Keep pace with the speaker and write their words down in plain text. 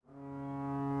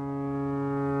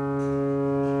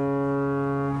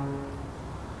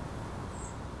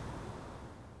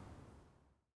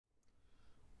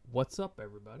What's up,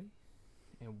 everybody,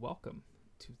 and welcome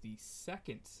to the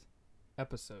second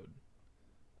episode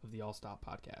of the All Stop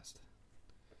podcast.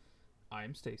 I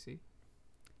am Stacy,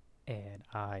 And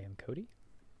I am Cody.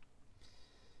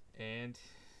 and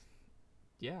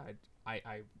yeah,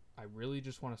 I really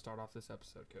just want to start off this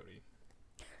episode, Cody,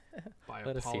 by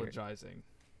Let us hear it. apologizing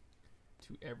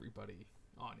to everybody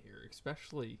on here,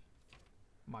 especially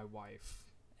my wife.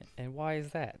 And why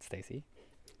is that, Stacy?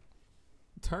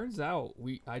 Turns out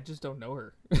I just don't know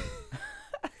her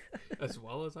as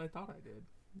well as I thought I did.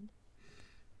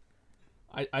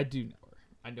 I do know her.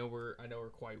 I know her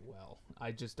quite well.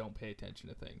 I just don't pay attention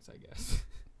to things, I guess.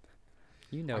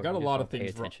 You know, I got you a just lot don't of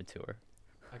things pay attention to her.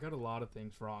 I got a lot of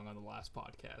things wrong on the last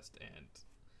podcast, and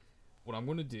what I'm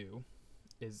going to do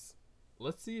is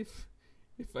let's see if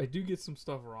I do get some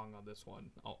stuff wrong on this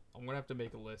one. I'm going to have to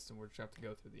make a list, and we're just have to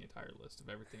go through the entire list of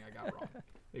everything I got wrong.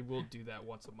 Maybe we'll do that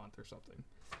once a month or something.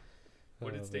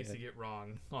 What did Stacey get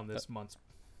wrong on this month's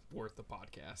worth of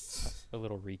podcasts? A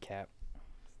little recap.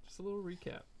 Just a little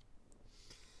recap.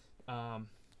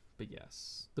 But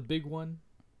yes, the big one.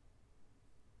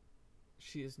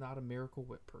 She is not a Miracle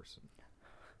Whip person.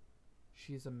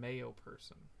 She is a mayo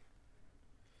person.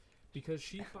 Because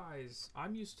she buys...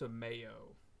 I'm used to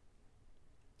mayo,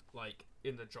 like,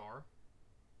 in the jar.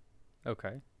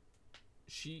 Okay.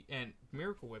 And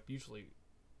Miracle Whip, usually,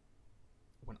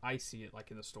 when I see it,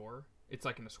 like, in the store, it's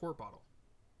like in a squirt bottle.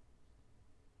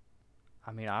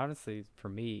 I mean, honestly, for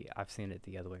me, I've seen it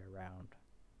the other way around.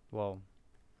 Well,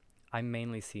 I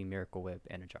mainly see Miracle Whip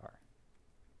in a jar.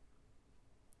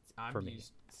 I'm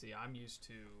used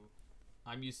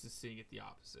to seeing it the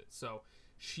opposite. So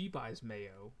she buys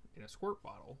mayo in a squirt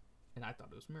bottle, and I thought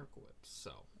it was Miracle Whip.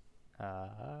 So.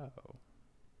 Oh.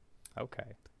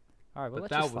 Okay. All right. Well,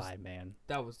 But let's just slide, man.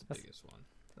 That was the biggest one.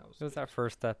 It was our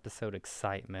first episode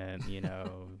excitement,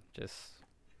 just.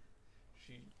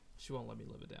 She won't let me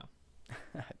live it down.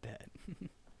 I bet.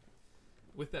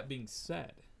 With that being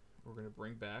said, we're gonna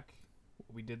bring back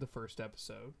what we did the first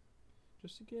episode,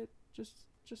 just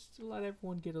to let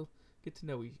everyone get to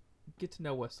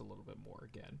know us a little bit more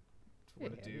again. That's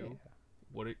what to do.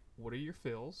 Yeah. What are your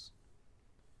feels?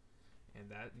 And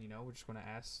that we're just gonna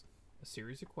ask a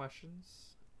series of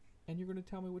questions, and you're gonna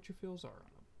tell me what your feels are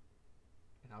on them,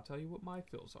 and I'll tell you what my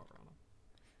feels are on them.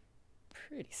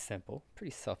 Pretty simple.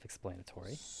 Pretty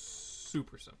self-explanatory.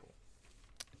 Super simple.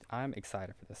 I'm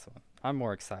excited for this one. I'm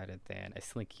more excited than a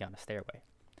slinky on a stairway.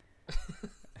 I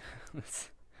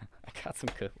got some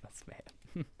good ones,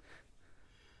 man.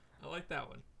 I like that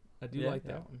one. I do like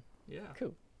that one. Yeah.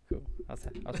 Cool. I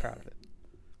was proud of it.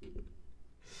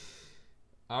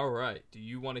 All right. Do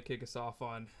you want to kick us off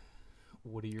on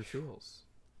what are your feels?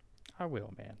 I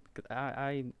will, man. 'Cause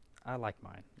I like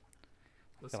mine.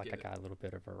 I feel like I got a little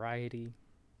bit of variety.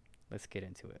 Let's get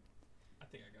into it. I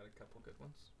think I got a couple good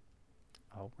ones.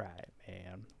 All right,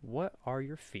 man. What are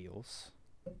your feels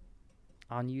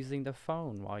on using the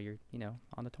phone while you're,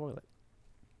 on the toilet?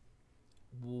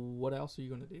 What else are you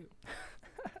going to do?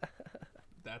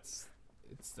 That's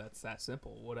that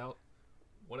simple. What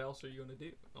else are you going to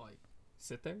do? Like,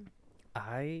 sit there?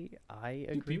 I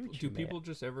agree with you, do people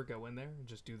just ever go in there and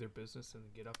just do their business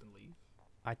and get up and leave?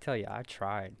 I tell you, I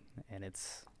tried, and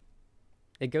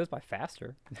it goes by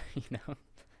faster,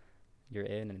 You're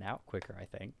in and out quicker, I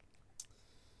think.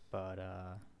 But,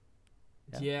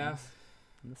 yeah.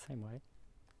 In the same way.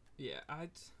 Yeah, I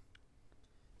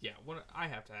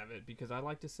have to have it because I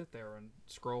like to sit there and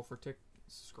scroll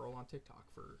on TikTok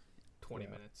for 20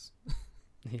 minutes.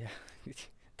 Yeah.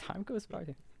 Time goes by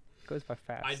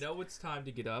fast. I know it's time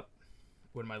to get up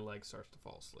when my leg starts to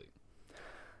fall asleep.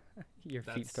 Your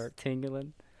feet start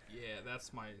tingling. Yeah,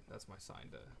 that's my sign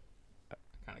to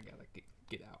kind of gotta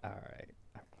get out. All right,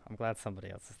 I'm glad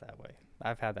somebody else is that way.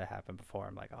 I've had that happen before.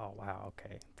 I'm like, oh wow,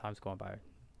 okay, time's going by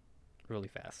really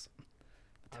fast.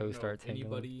 The toes start tingling.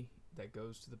 Anybody that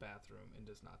goes to the bathroom and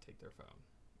does not take their phone,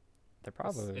 they're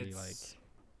probably like,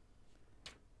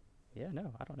 yeah,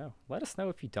 no, I don't know. Let us know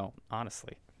if you don't,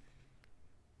 honestly.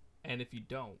 And if you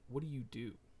don't, what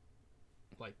do?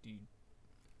 Like, are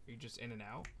you just in and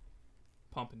out,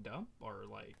 pump and dump, or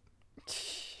like,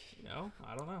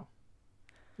 I don't know.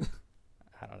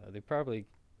 I don't know. They probably,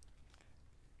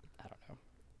 I don't know,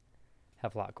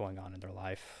 have a lot going on in their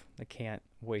life. They can't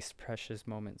waste precious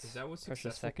moments. Is that what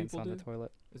precious seconds on the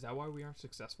toilet? Is that why we aren't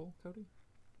successful, Cody?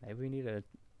 Maybe we need to,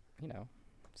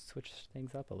 switch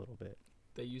things up a little bit.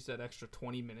 They use that extra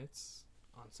 20 minutes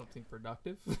on something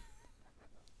productive.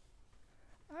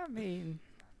 I mean,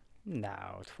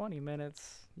 no, 20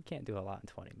 minutes. You can't do a lot in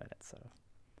 20 minutes, so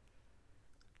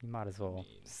you might as well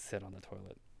sit on the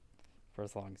toilet for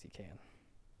as long as you can.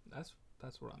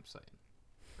 That's what I'm saying.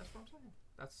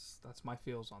 That's my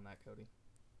feels on that, Cody.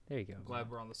 There you go. I'm glad man.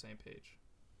 we're on the same page.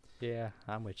 Yeah,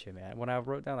 I'm with you, man. When I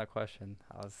wrote down that question,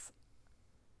 I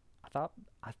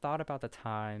thought about the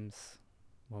times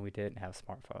when we didn't have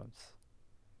smartphones,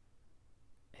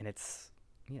 and it's,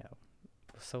 it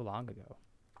was so long ago.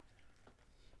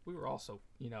 We were also,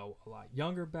 a lot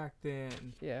younger back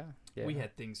then. Yeah, yeah. We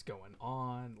had things going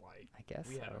on. Like, I guess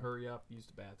we had to so. hurry up, use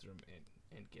the bathroom,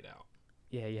 and get out.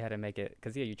 Yeah, you had to make it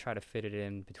because you try to fit it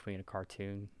in between a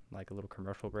cartoon, like a little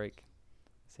commercial break.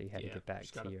 So you had to get back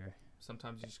to your.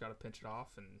 Sometimes you just got to pinch it off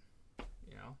and,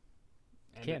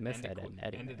 Can't miss Ed, Ed, and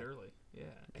Eddie. End it man. early. Yeah.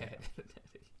 Ed, Ed,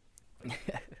 Eddie.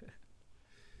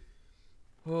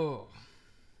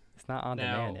 It's not on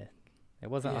Now- demand. It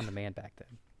wasn't on demand back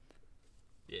then.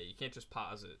 Yeah, you can't just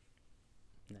pause it.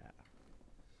 No.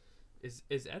 Is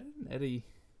Ed and Eddie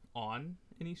on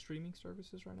any streaming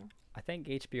services right now? I think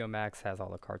HBO Max has all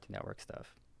the Cartoon Network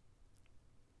stuff.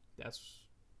 That's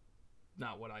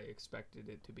not what I expected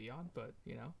it to be on, but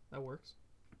that works.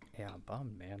 Yeah, I'm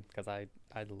bummed, man, because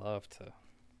I'd love to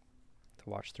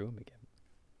watch through them again.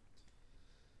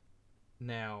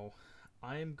 Now,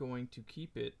 I am going to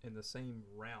keep it in the same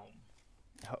realm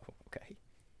Oh, okay.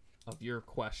 of your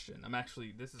question.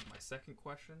 This is my second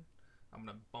question. I'm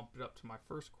going to bump it up to my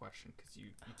first question because you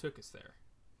took us there.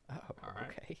 Oh, All right.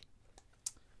 okay.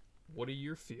 What are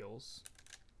your feels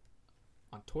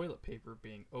on toilet paper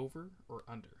being over or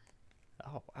under?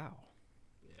 Oh, wow.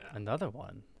 Yeah. Another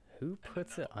one. Who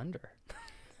puts it under?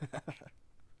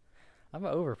 I'm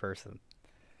an over person.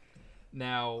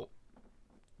 Now,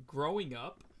 growing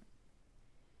up,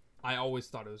 I always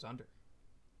thought it was under.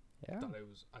 Yeah.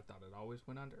 I thought it always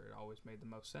went under. It always made the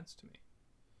most sense to me.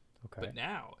 Okay. But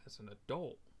now, as an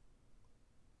adult,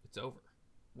 it's over,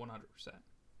 100%.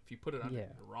 If you put it under, Yeah.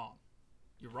 you're wrong.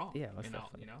 You're wrong. Yeah, most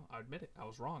definitely. I admit it. I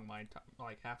was wrong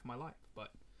half my life. But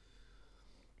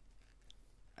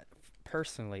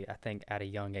Personally, I think at a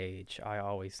young age, I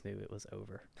always knew it was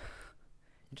over.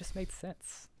 It just made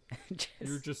sense.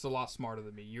 you're just a lot smarter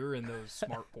than me. You're in those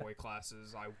smart boy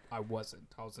classes. I wasn't.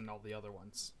 I was in all the other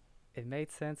ones. It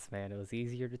made sense, man. It was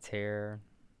easier to tear.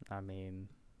 I mean,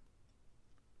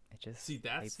 it just See,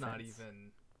 that's made not sense.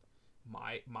 even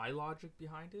my logic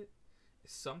behind it.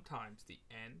 Is sometimes the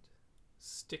end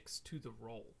sticks to the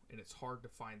roll, and it's hard to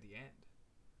find the end.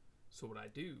 So what I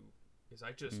do is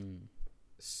I just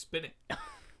spin it,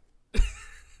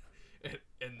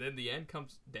 and then the end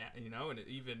comes down. And it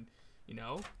even,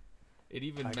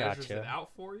 I measures gotcha. it out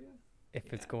for you.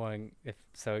 If it's going,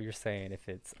 so you're saying if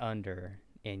it's under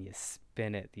and you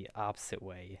spin it the opposite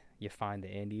way, you find the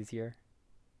end easier?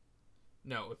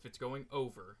 No, if it's going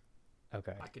over,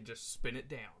 Okay. I can just spin it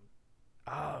down,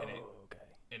 Oh, and okay. okay.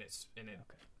 Okay.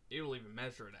 It'll even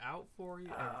measure it out for you.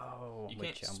 Everything. Oh, You I'm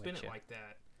can't with you, spin it like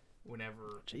that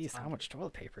whenever. Jeez, it's how under. much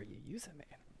toilet paper are you using,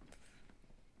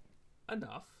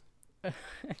 Enough. man?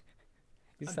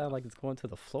 You sound like it's going to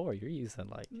the floor. You're using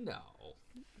like No.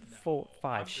 5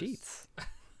 I'm just- sheets.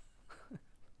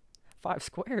 5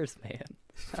 squares, man.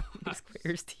 How many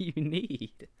squares do you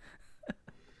need?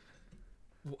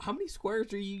 How many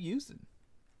squares are you using?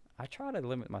 I try to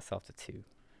limit myself to 2.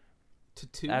 To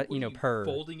 2? You What know, are per-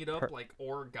 folding it up per- like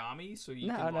origami so you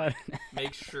No, can no, like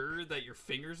make sure that your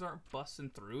fingers aren't busting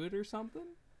through it or something?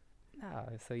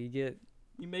 no. So you get.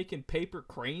 You making paper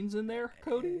cranes in there,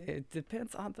 Cody? It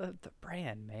depends on the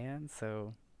brand, man.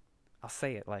 So I'll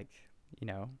say it like,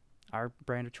 our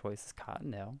brand of choice is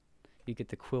Cottonelle. You get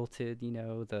the quilted,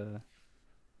 the.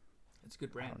 It's a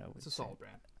good brand. don't know what It's a to solid say.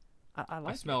 brand. I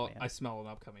like I smell it, I smell an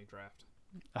upcoming draft.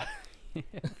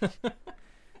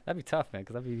 That'd be tough, man,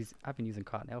 because I've been using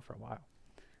Cottonelle for a while.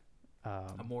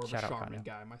 I'm more of a shout out Charmin Cottonelle.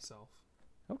 guy myself.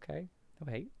 Okay,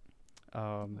 no hate.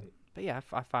 Wait. But yeah,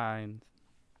 I find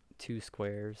 2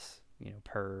 squares,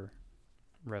 per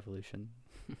revolution.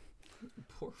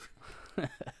 Poor.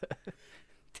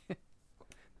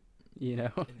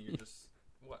 No, And you're just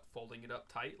folding it up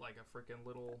tight like a freaking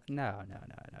little. no.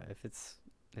 If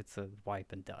it's a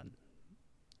wipe and done.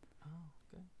 Oh,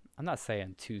 okay. I'm not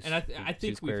saying two. And I two think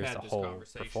we've squares had the this whole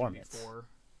conversation performance. before.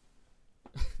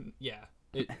 Yeah,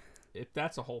 if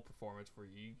that's a whole performance for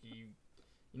you, you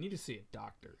need to see a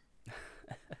doctor.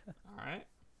 All right,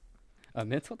 A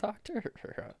mental doctor?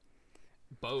 Or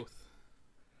both.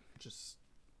 Just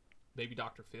maybe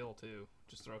Dr. Phil too.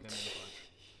 Just throw him in the bunch.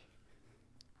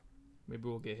 Maybe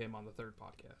we'll get him on the 3rd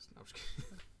podcast. No, I'm just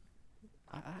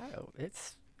kidding.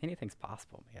 it's anything's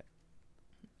possible, man.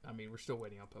 I mean, we're still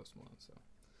waiting on Post Malone, so.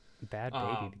 Bad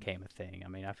Baby became a thing. I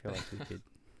mean, I feel like we could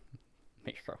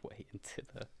make our way into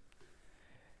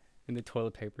the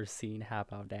toilet paper scene. How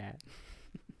about that?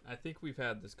 I think we've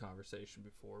had this conversation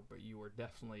before, but you are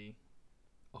definitely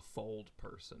a fold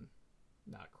person,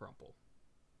 not crumple.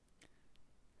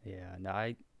 Yeah,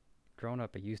 no, growing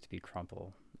up, I used to be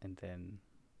crumple, and then,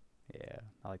 yeah,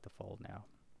 I like to fold now.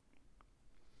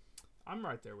 I'm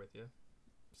right there with you.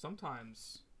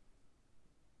 Sometimes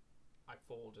I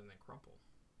fold and then crumple.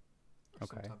 Or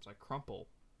Okay. sometimes I crumple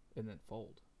and then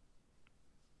fold.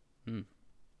 Mm.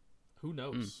 Who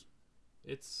knows?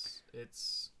 It's It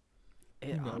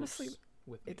who knows honestly,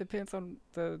 with me. it depends on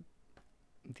the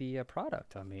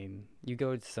product. I mean, you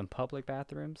go to some public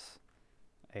bathrooms,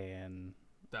 and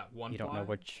That one you don't know ply,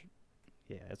 which.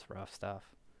 Yeah, it's rough stuff.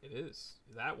 it is.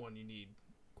 That one you need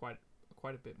quite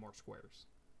a bit more squares.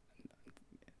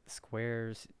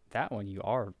 Squares, that one you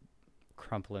are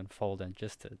crumpling, folding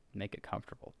just to make it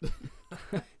comfortable.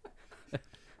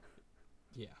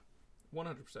 Yeah,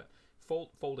 100%.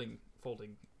 Folding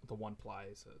the one ply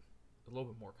is a little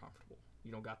bit more comfortable.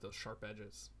 You don't got those sharp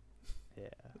edges. Yeah,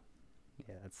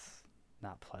 yeah, it's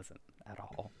not pleasant at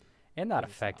all, and not It is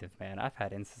not. effective, man. I've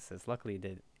had instances. Luckily,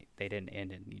 they didn't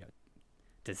end in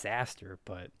disaster,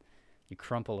 but you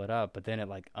crumple it up, but then it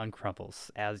like uncrumples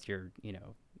as you're A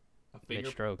mid finger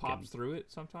stroke, pops and through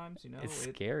it sometimes. You know, it's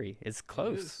it scary. It's it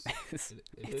close. is. It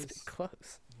It's is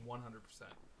close. 100%.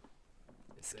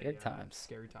 It's Scary a times.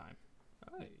 scary time.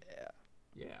 Right. Yeah,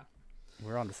 Yeah,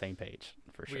 we're on the same page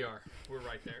for sure. we are. We're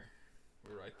right there.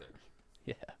 We're right there.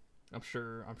 Yeah, I'm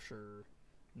sure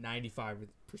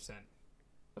 95%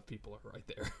 of people are right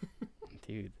there.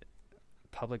 dude,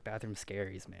 public bathroom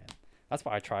scaries, man. That's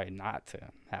why I try not to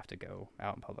have to go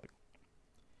out in public.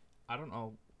 I don't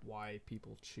know why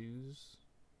people choose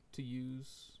to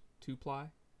use two ply.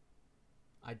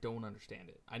 I don't understand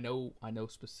it. I know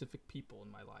specific people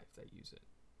in my life that use it,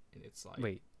 and it's like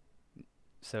Wait,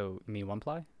 so you mean one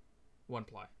ply? one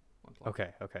ply. Okay,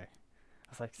 okay. I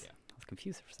was like, Yeah. I was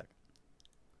confused for a second.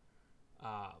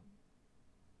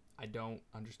 I don't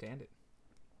understand it.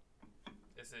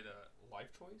 Is it a life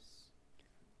choice?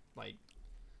 Like,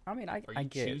 I mean, are I you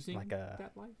get choosing like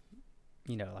that life?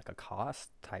 like a cost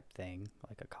type thing,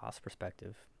 like a cost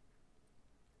perspective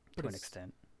But to an it's-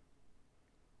 extent.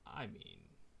 I mean,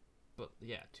 but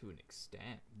yeah, to an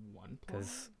extent, one ply.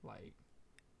 'Cause Like,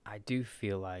 I do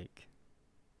feel like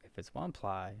if it's one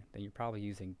ply, then you're probably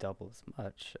using double as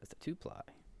much as the two ply,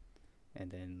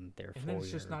 and then therefore and then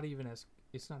it's just you're- not even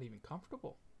it's not even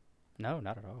comfortable. No,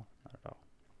 not at all, not at all.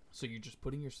 So you're just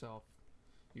putting yourself,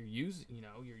 you're using,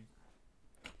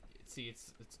 see,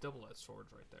 it's double-edged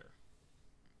swords right there.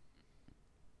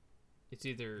 It's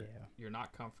either Yeah, you're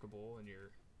not comfortable and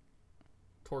you're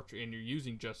and you're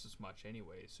using just as much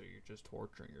anyway, so you're just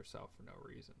torturing yourself for no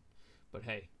reason. But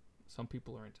hey, some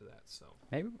people are into that, so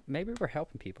maybe we're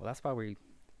helping people. That's why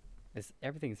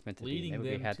everything's meant to be. leading Maybe we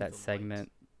them had to that the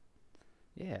segment.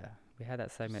 Yeah, we had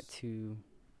that segment to,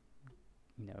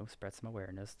 spread some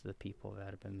awareness to the people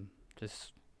that have been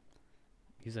just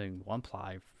using one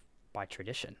ply by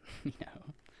tradition.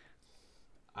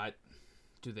 light.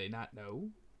 Do they not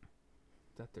know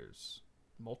that there's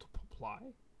multiple ply?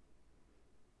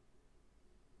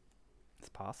 It's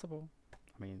possible.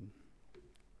 I mean,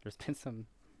 there's been some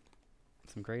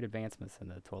great advancements in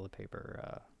the toilet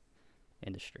paper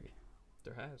industry.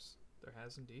 There has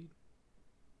indeed.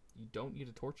 You don't need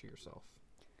to torture yourself.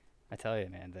 I tell you,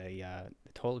 man, the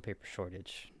toilet paper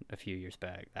shortage a few years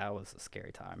back, that was a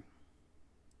scary time.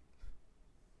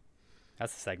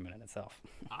 That's a segment in itself.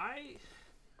 I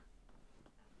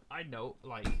know,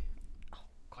 like,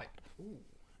 ooh,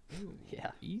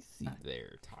 Yeah. easy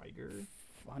there, Tiger.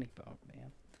 Funny bone,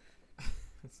 man.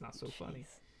 It's not so funny.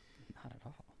 Jeez. Not at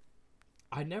all.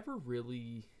 I never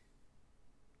really,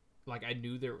 like, I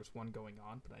knew there was one going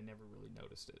on, but I never really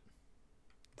noticed it.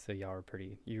 So you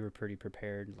were pretty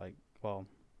prepared. Like, well,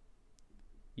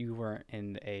 you weren't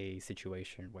in a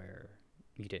situation where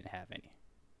you didn't have any.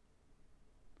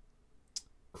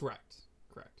 Correct.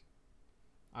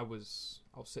 I was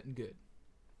sitting good.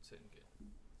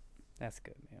 That's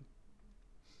good, man.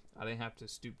 I didn't have to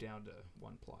stoop down to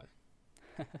one ply.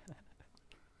 I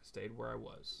stayed where I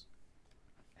was.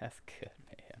 That's good,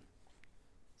 man.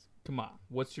 Come on,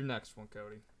 what's your next one,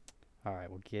 Cody? All right,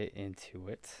 we'll get into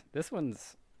it. This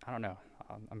one's, I don't know.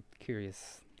 I'm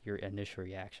curious your initial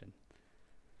reaction.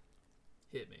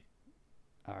 Hit me.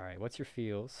 All right, what's your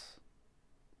feels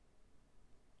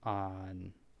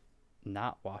on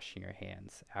not washing your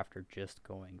hands after just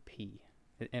going pee?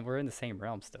 And we're in the same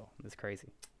realm still. It's crazy.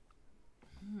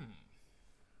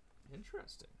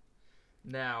 Interesting.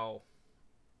 Now,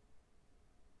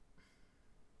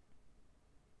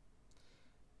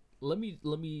 let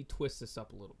me twist this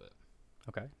up a little bit.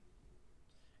 Okay.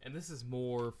 And this is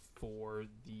more for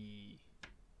the.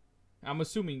 I'm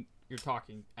assuming you're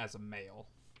talking as a male.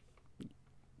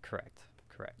 Correct.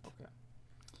 Okay.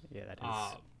 Yeah, that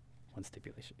is one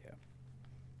stipulation. Yeah.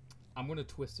 I'm gonna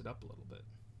twist it up a little bit.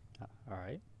 All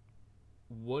right.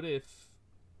 What are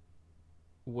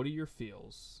your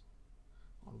feels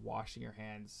on washing your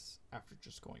hands after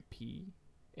just going pee,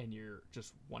 and you're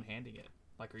just one-handing it?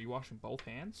 Like, are you washing both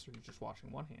hands, or are you just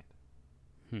washing one hand?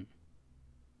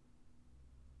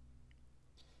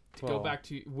 To go back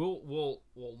to we'll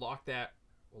lock that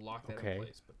in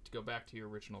place. But to go back to your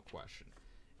original question,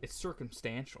 it's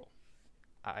circumstantial.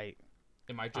 I'm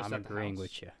agreeing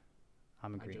with you.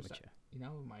 I'm agreeing with you. You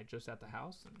know, am I just at the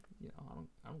house? And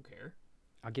I don't care.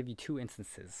 I'll give you 2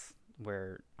 instances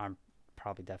where I'm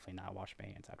probably definitely not washing my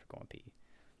hands after going pee.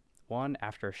 One,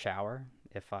 after a shower,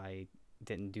 if I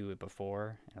didn't do it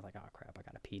before, and I'm like, oh crap, I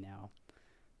gotta pee now,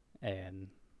 and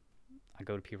I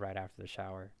go to pee right after the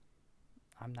shower.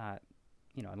 I'm not,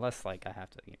 unless like I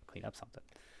have to clean up something.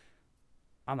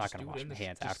 I'm not gonna wash my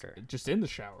hands after. Just in the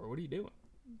shower. What are you doing?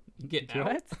 You getting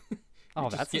what? out? Oh,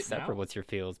 that's a separate. What's your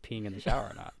feels? Peeing in the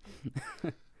shower or not?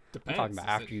 Depends. I'm talking about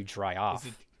after you dry off.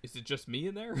 Is it just me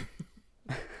in there?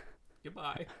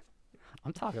 Goodbye.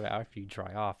 I'm talking about after you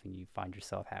dry off and you find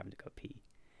yourself having to go pee.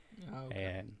 Oh, okay.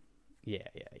 And yeah.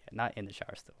 Not in the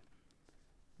shower still.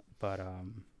 But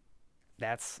I'm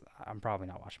probably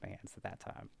not washing my hands at that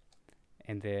time.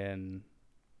 And then,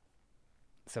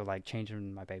 so like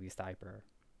changing my baby's diaper,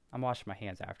 I'm washing my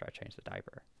hands after I change the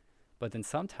diaper. But then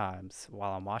sometimes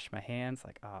while I'm washing my hands,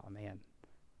 like, oh man,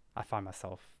 I find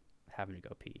myself having to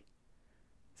go pee.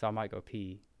 So I might go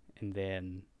pee, and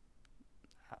then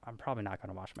I'm probably not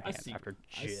going to wash my hands after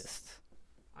just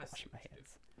washing my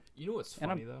hands. You know what's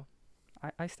funny, though?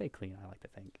 I stay clean, I like to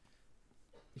think.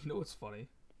 You know what's funny?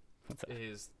 What's that?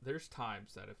 Is there's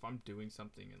times that if I'm doing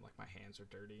something and like my hands are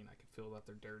dirty and I can feel that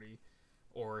they're dirty,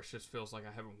 or it just feels like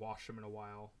I haven't washed them in a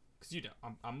while, because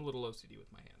I'm a little OCD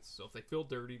with my hands, so if they feel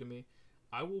dirty to me,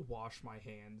 I will wash my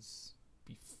hands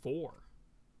before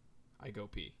I go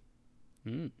pee.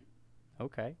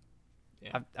 Okay.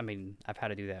 Yeah. I've had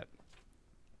to do that.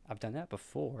 I've done that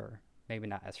before, maybe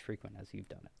not as frequent as you've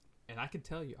done it. And I can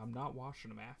tell you, I'm not washing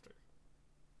them after.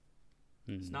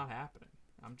 It's not happening.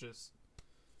 I'm just,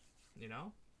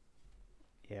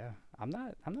 Yeah, I'm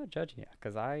not judging you,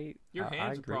 because your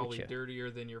hands are probably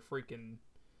dirtier than your freaking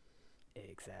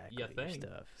exactly thing.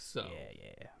 Stuff. So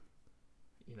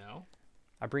yeah.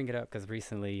 I bring it up because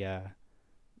recently,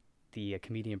 the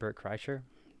comedian Bert Kreischer,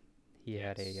 he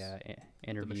had a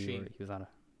interview where he was on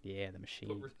the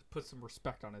Machine. Put some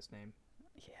respect on his name.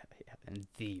 Yeah, and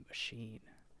the Machine.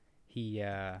 He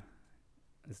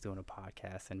was doing a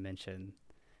podcast and mentioned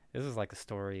this was like a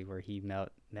story where he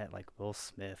met like Will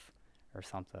Smith or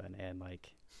something, and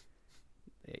like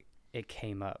it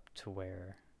came up to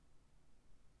where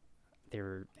they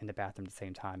were in the bathroom at the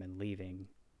same time and leaving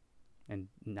and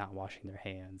not washing their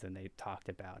hands, and they talked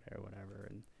about it or whatever,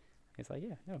 and he's like,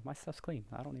 yeah, no, my stuff's clean,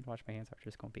 I don't need to wash my hands after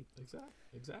just going pee.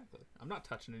 Exactly. I'm not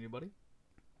touching anybody.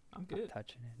 I'm good. Not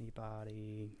touching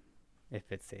anybody.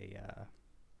 If it's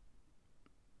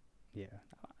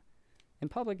in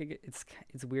public,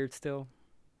 it's weird still.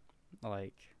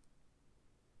 Like,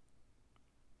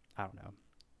 I don't know.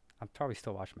 I'm probably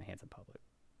still washing my hands in public.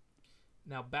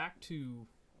 Now back to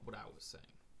what I was saying.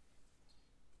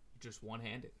 You're just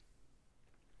one-handed.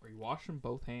 Are you washing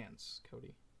both hands,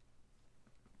 Cody?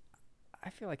 I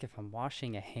feel like if I'm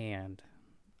washing a hand,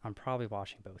 I'm probably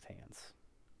washing both hands.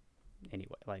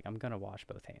 Anyway, like I'm gonna wash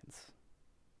both hands.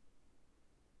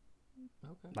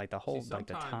 Okay. Like the whole, like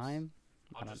the time.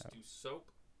 I'll just do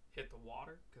soap, hit the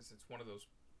water, because it's one of those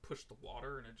push the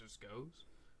water and it just goes.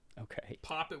 Okay.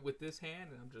 Pop it with this hand,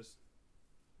 and I'm just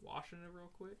washing it real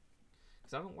quick,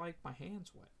 because I don't like my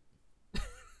hands wet.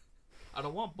 I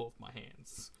don't want both my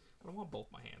hands.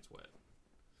 Wet.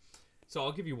 So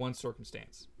I'll give you one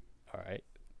circumstance. All right.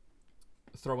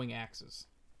 Throwing axes.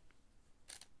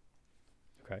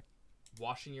 Okay.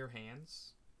 Washing your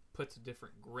hands puts a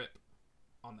different grip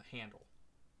on the handle.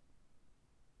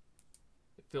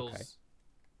 It feels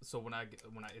so when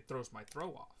it throws my throw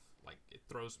off, like it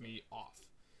throws me off.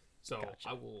 So gotcha.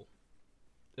 I will,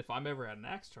 if I'm ever at an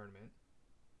axe tournament,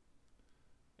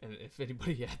 and if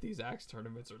anybody at these axe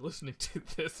tournaments are listening to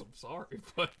this, I'm sorry,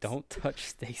 but don't touch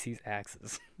Stacy's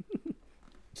axes.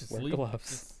 Just wear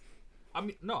gloves. I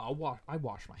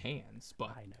wash my hands,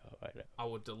 but I know. I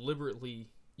would deliberately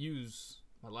use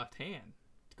my left hand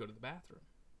to go to the bathroom,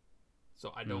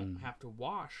 so I don't have to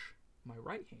wash my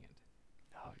right hand.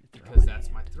 Oh, because that's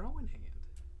my throwing hand.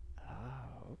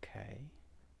 Oh, okay.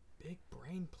 Big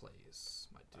brain plays,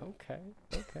 my dude.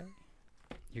 Okay.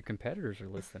 your competitors are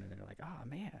listening and they're like, oh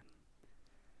man,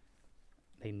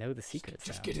 they know the secrets.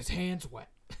 Just now. get his hands wet.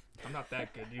 I'm not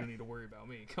that good. You don't need to worry about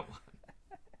me. Come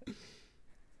on.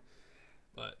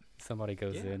 But somebody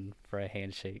goes in for a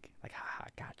handshake, like, haha,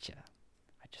 gotcha.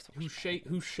 I just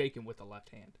who's shaking with the left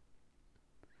hand?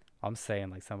 I'm saying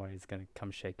like somebody's gonna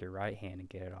come shake your right hand and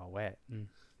get it all wet.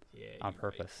 On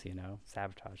purpose, right.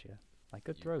 Sabotage you. Like,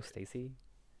 good throw, Stacy.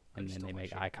 And then they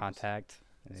make eye contact.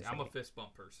 See, I'm a fist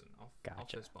bump person. I'll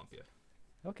fist bump you.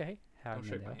 Okay. Don't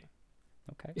shake my hand.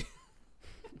 Okay.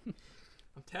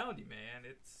 I'm telling you, man.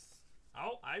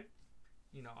 I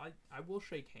will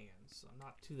shake hands. I'm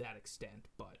not to that extent,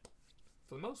 but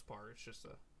for the most part, it's just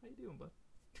how you doing, bud?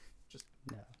 Just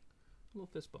a little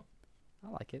fist bump. I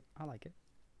like it.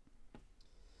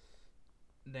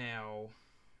 Now,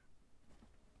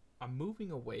 I'm moving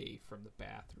away from the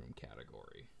bathroom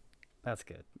category. That's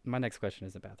good. My next question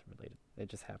isn't bathroom related. It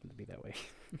just happened to be that way.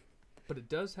 But it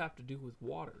does have to do with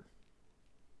water.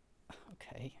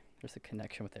 Okay. There's a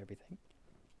connection with everything.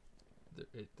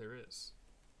 There is.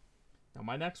 Now,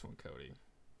 my next one, Cody,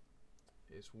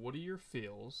 is what are your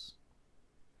feels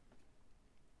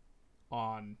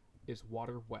on is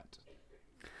water wet?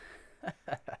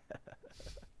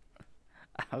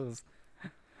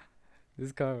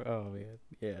 Oh man,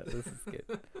 yeah, this is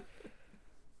good.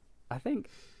 I think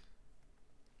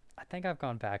I've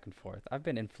gone back and forth. I've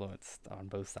been influenced on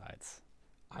both sides.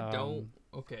 I don't.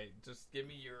 Okay, just give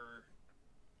me your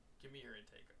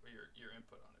intake or your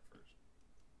input on it first.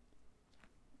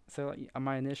 So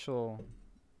my initial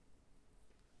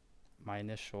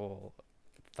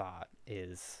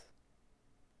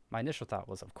thought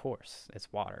was, of course,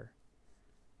 it's water.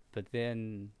 But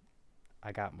then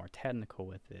I got more technical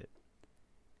with it.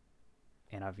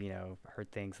 And I've, heard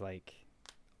things like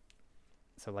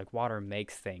water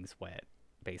makes things wet,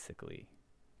 basically.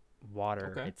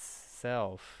 Water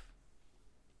itself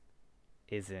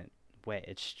isn't wet,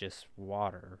 it's just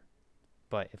water.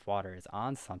 But if water is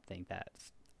on something, that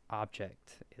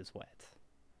object is wet.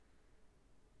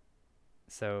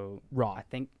 So wrong.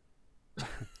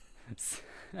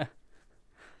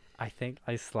 I think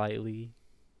I slightly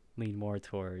lean more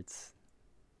towards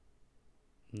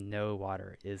no,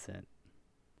 water isn't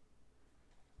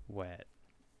wet,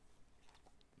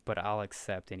 but I'll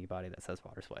accept anybody that says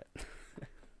water's wet.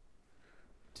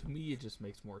 To me, it just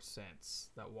makes more sense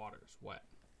that water's wet.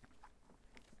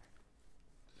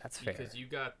 That's fair. Because you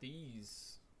got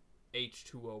these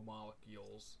H2O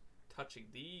molecules touching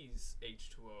these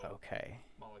H2O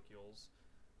molecules.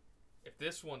 If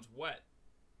this one's wet,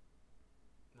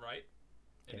 right?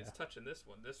 And it's touching this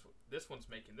one. This one's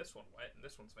making this one wet, and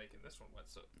this one's making this one wet.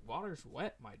 So water's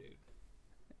wet, my dude.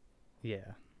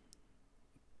 Yeah.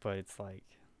 But it's like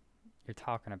you're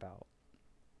talking about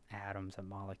atoms and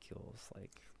molecules.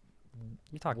 Like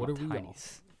you're talking about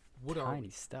tiny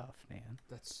stuff, man.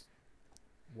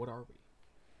 What are we?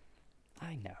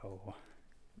 I know.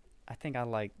 I think I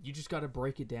like. You just got to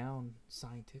break it down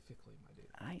scientifically, my dude.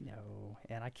 I know,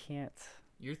 and I can't.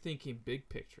 You're thinking big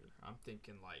picture. I'm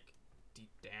thinking like deep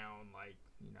down, like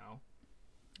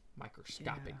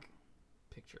microscopic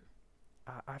picture.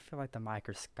 I feel like the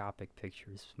microscopic picture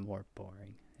is more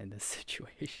boring in this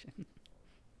situation.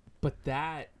 But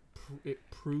it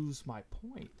proves my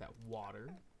point that water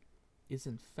is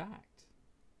in fact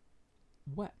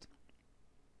wet.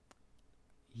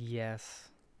 Yes,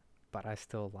 but I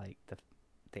still like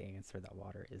the answer that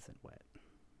water isn't wet.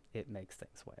 It makes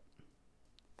things wet.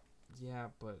 Yeah,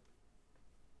 but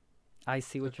I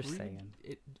see what you're saying.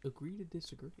 Agree to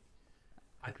disagree.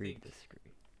 Agree to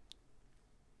disagree.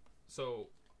 So,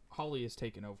 Holly has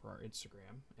taken over our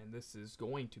Instagram, and this is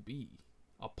going to be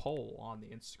a poll on the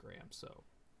Instagram, so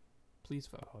please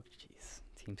vote. Oh, jeez.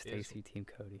 Team Stacy, Team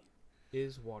Cody.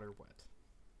 Is water wet?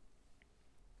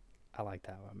 I like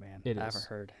that one, man.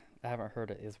 I haven't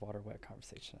heard a is water wet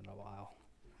conversation in a while.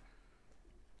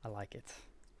 I like it.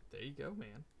 There you go,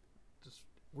 man.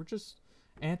 We're just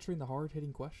answering the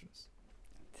hard-hitting questions.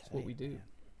 That's what we do. Man.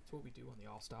 That's what we do on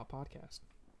the All Style Podcast.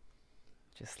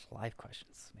 Just life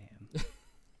questions, man.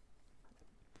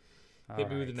 Hit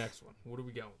me with the next one. What are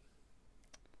we going?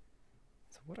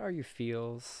 So what are your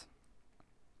feels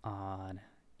on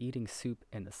eating soup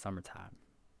in the summertime?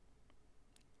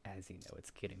 As you know,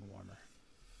 it's getting warmer.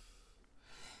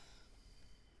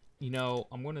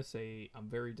 I'm going to say I'm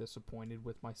very disappointed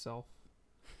with myself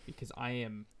because I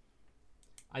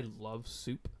love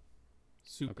soup.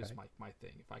 Soup is my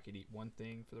thing. If I could eat one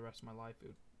thing for the rest of my life,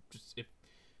 it would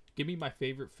give me my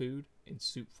favorite food in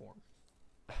soup form.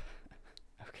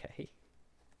 Okay.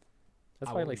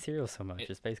 That's why I like cereal so much.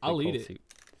 It's basically I'll cold eat it. soup.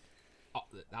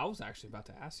 I was actually about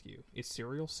to ask you, is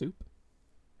cereal soup?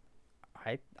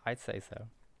 I'd say so.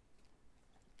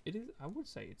 It is. I would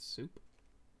say it's soup.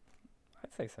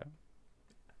 I'd say so.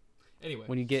 Anyway,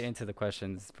 When you get into the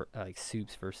questions for like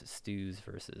soups versus stews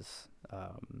versus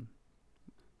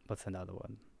what's another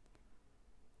one?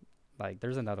 Like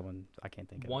there's another one I can't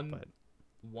think of. But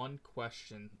one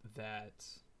question that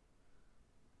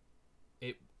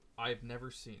I've never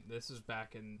seen. This is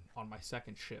back on my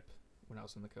second ship when I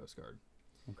was in the Coast Guard.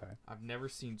 okay, I've never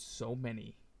seen so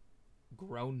many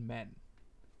grown men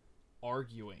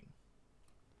arguing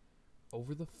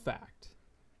over the fact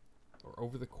or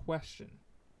over the question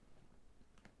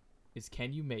is,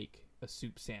 can you make a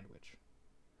soup sandwich?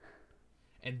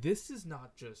 And this is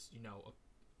not just,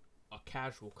 a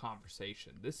casual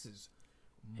conversation. This is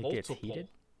multiple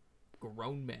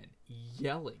grown men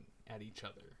yelling at each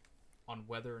other on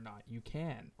whether or not you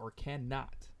can or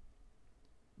cannot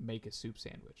make a soup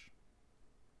sandwich.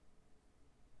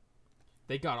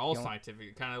 They got all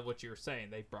scientific, kind of what you were saying.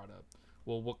 They brought up,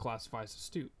 well, what classifies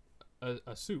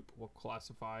a soup? What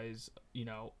classifies,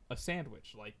 a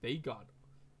sandwich? Like, they got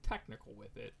technical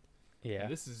with it. yeah.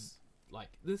 And this is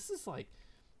like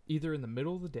either in the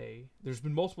middle of the day. There's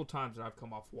been multiple times that I've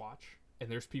come off watch and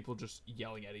there's people just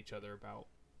yelling at each other about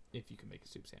if you can make a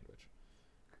soup sandwich.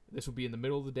 This would be in the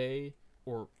middle of the day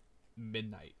or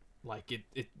midnight. Like it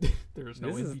there's no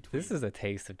in between. This is a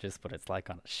taste of just what it's like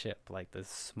on a ship. Like the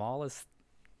smallest,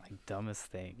 like dumbest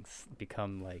things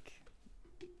become like,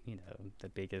 the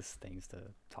biggest things to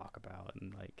talk about,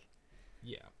 and like,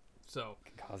 yeah. So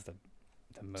can cause the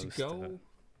most.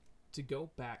 To go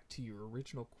back to your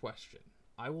original question,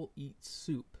 I will eat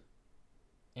soup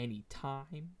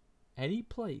anytime, any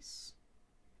place,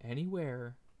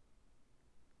 anywhere.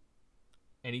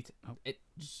 It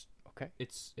just okay.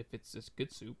 It's if it's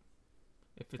good soup.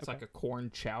 If it's Okay. like a corn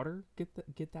chowder, get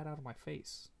that out of my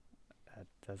face. That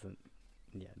doesn't.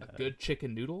 Yeah. No. A good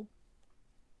chicken noodle.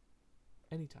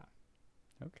 Anytime.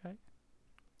 Okay.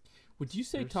 Would you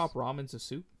say Top Ramen's a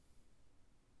soup?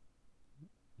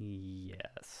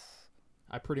 Yes.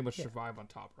 I pretty much survive on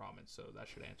Top Ramen, so that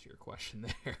should answer your question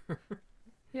there.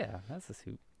 Yeah, that's a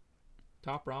soup.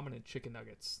 Top Ramen and chicken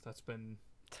nuggets. That's been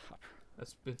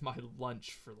my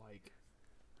lunch for like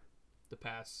the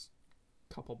past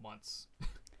couple months.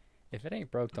 If it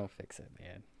ain't broke, don't fix it,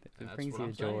 man. If it That's brings what you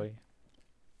I'm joy, saying.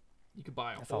 You could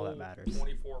buy a That's whole all that matters.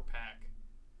 24 pack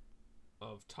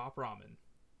of Top Ramen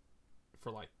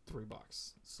for like $3.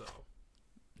 So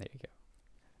there you go.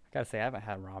 I gotta say, I haven't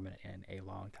had ramen in a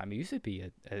long time. It used to be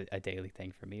a daily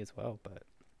thing for me as well, but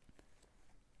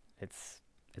it's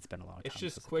been a long time. it's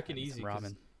just since I've quick had and me some easy. 'Cause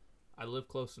ramen. I live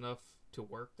close enough to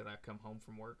work that I come home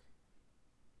from work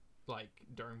like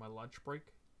during my lunch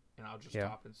break, and I'll just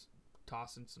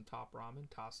toss in some Top Ramen,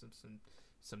 toss in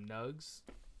some nugs.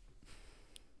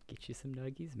 Get you some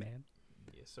nuggies, man.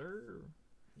 Yes, sir.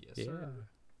 Yes, Yeah. sir.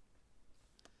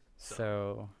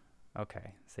 So,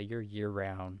 okay. So you're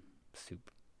year-round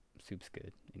soup. Soup's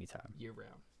good anytime. Year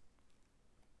round.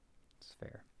 It's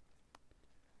fair.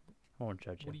 I won't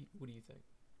judge you. What do you think?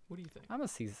 What do you think?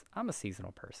 I'm a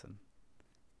seasonal person.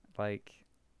 Like,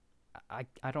 I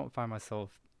don't find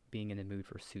myself being in the mood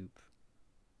for soup,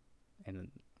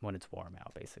 and when it's warm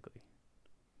out, basically.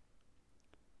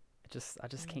 I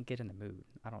just can't get in the mood.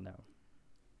 I don't know.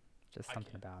 Just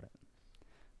something about it.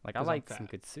 Like, I 'Cause like I'm some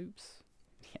fat. good soups.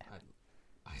 Yeah.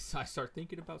 I start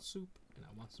thinking about soup, and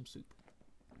I want some soup.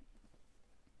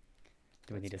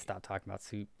 Do we need to stop talking about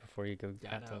soup before you go Yeah,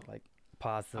 I have to know. like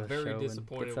pause the I'm very show and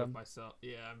disappointed get with some? myself.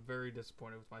 Yeah, I'm very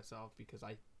disappointed with myself because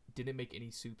I didn't make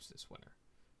any soups this winter.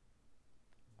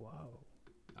 Whoa.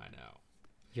 I know.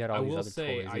 You had I all these will other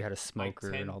say toys. You had a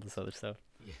smoker and all this other stuff.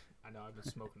 Yeah, I know. I've been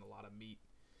smoking a lot of meat.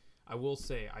 I will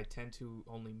say I tend to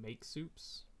only make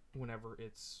soups whenever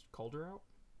it's colder out,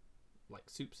 like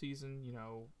soup season.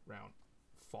 Around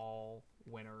fall,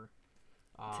 winter.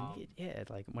 To me,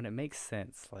 like when it makes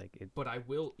sense, like it. But I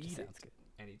will just eat it sounds good.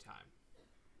 anytime.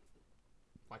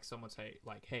 Like someone's hey,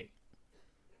 you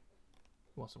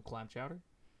want some clam chowder?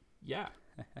 Yeah.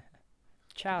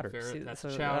 Chowder. Fair, See, that's so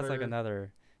chowder. that's like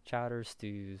another chowder,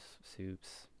 stews,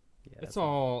 soups. Yeah, It's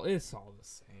all the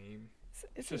same.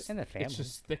 It's just in the family. It's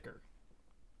just thicker.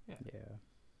 Yeah.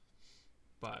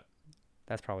 But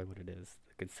That's probably what it is.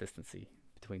 The consistency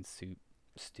between soup,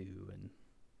 stew, and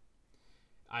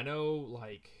I know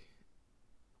like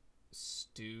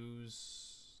stews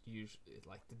usually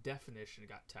like the definition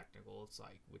got technical. It's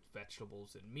like with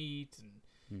vegetables and meat,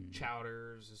 and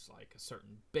chowders is like a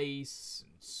certain base,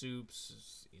 and soups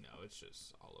is it's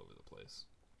just all over the place.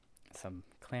 some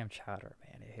clam chowder,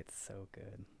 man. It hits so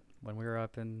good. When we were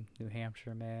up in New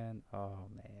Hampshire, man, oh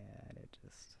man, it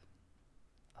just.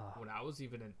 When I was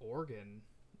even in Oregon,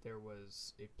 there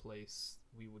was a place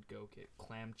we would go get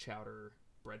clam chowder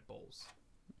bread bowls.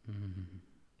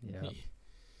 Yeah.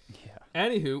 Yeah.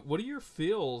 Anywho, what are your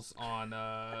feels on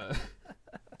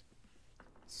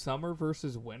summer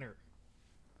versus winter?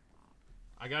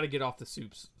 I got to get off the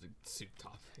soup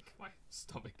topic. My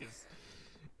stomach is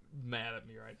mad at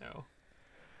me right now.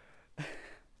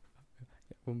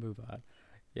 We'll move on.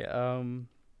 Yeah.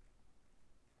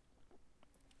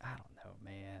 I don't know,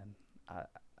 man.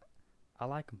 I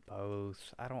like 'em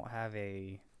both. I don't have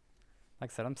like I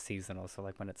said, I'm seasonal. So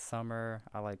like when it's summer,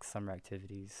 I like summer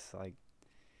activities. Like,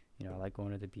 I like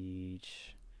going to the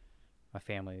beach. My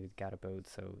family got a boat,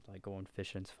 so like going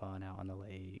fishing's fun out on the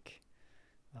lake.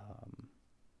 Um,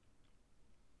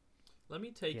 Let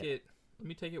me take yeah.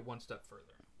 it one step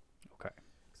further. Okay.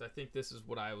 Because I think this is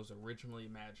what I was originally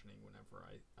imagining whenever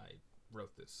I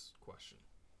wrote this question.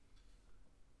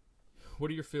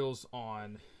 What are your feels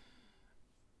on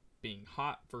being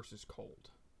hot versus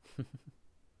cold?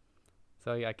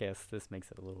 So yeah, I guess this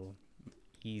makes it a little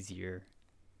easier.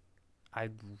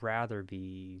 I'd rather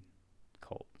be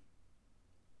cold.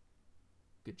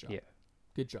 Good job. Yeah.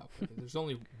 Good job. Okay, there's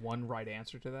only one right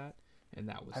answer to that, and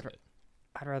that was it.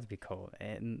 I'd rather be cold.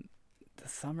 And the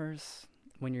summers,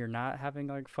 when you're not having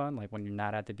like fun, like when you're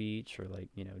not at the beach or like,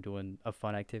 doing a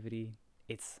fun activity,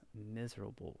 it's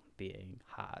miserable being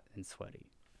hot and sweaty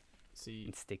See,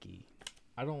 and sticky.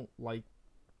 I don't like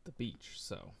the beach,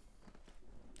 so.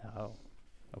 Oh,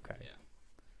 okay. Yeah.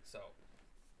 So,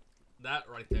 that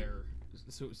right there.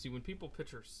 So, see, when people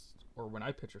picture, or when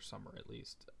I picture summer at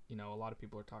least, a lot of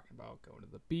people are talking about going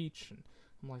to the beach, and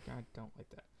I'm like, I don't like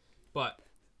that. But,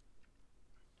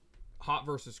 hot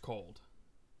versus cold.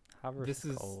 Hot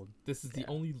versus cold. This is the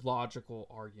only logical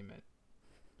argument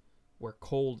where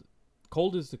cold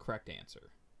is the correct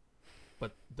answer.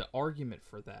 But the argument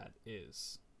for that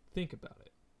is, think about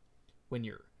it. When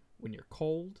you're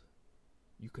cold,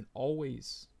 you can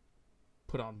always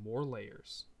put on more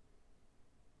layers.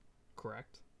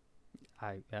 Correct?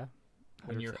 Yeah. 100%.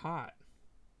 When you're hot,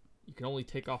 you can only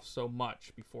take off so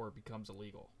much before it becomes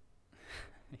illegal.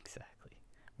 Exactly.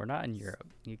 We're not in Europe.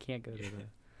 You can't go to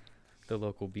the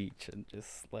local beach and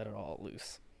just let it all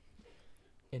loose.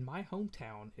 In my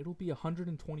hometown, it'll be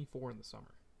 124 in the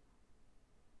summer.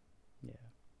 Yeah.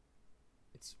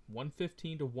 It's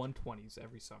 115 to 120s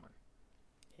every summer.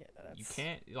 Yeah, that's... You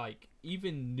can't,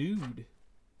 even nude,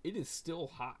 it is still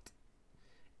hot.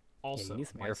 Also, yeah, you need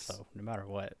some airflow, no matter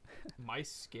what. My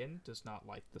skin does not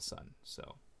like the sun,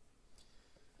 so.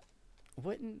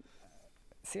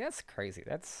 See, that's crazy.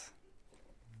 That's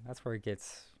where it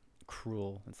gets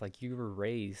cruel. It's like you were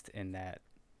raised in that,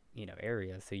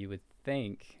 area, so you would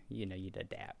think, you'd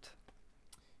adapt.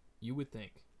 You would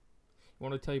think. You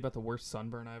want to tell you about the worst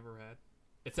sunburn I ever had?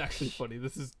 It's actually funny.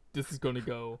 This is going to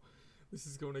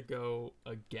go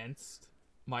against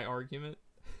my argument.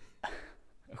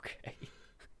 Okay.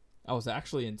 I was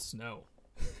actually in snow.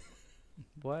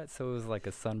 What? So it was like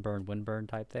a sunburn, windburn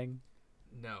type thing?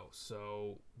 No.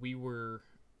 So it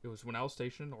was when I was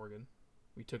stationed in Oregon.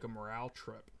 We took a morale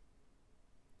trip.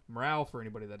 Morale, for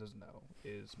anybody that doesn't know,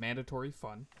 is mandatory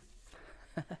fun.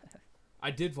 I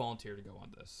did volunteer to go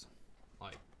on this.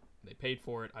 They paid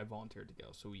for it. I volunteered to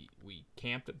go. So we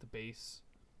camped at the base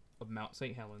of Mount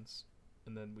St. Helens,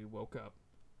 and then we woke up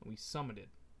and we summited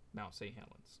Mount St.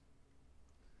 Helens.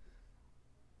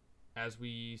 As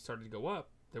we started to go up,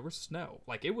 there was snow.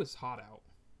 It was hot out.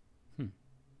 It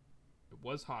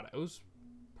was hot. It was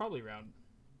probably around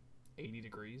 80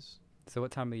 degrees. So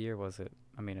what time of year was it?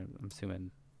 I mean, I'm assuming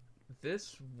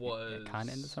this was kind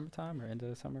of in the summertime or into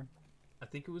the summer? I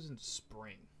think it was in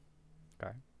spring.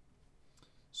 Okay.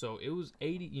 So it was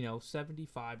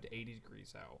 75 to 80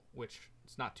 degrees out, which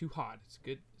it's not too hot. It's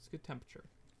good temperature.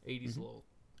 80's a little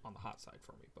on the hot side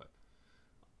for me, but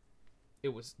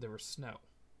there was snow.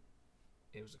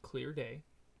 It was a clear day,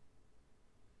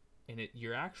 and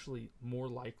you're actually more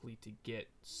likely to get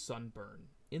sunburn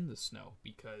in the snow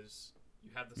because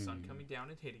you have the sun coming down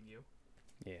and hitting you.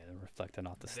 Yeah, and reflecting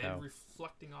off the then snow.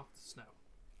 Reflecting off the snow.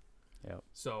 Yep.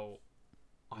 So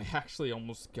I actually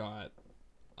almost got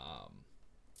a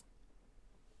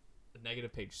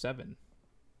negative page 7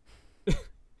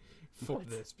 for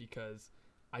this because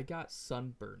I got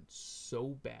sunburned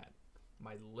so bad.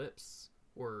 My lips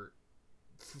were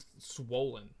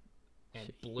swollen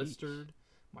and blistered.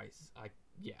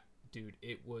 Dude,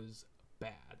 it was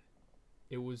bad.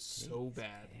 It was so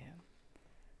bad. Man.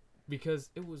 Because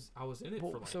I was in it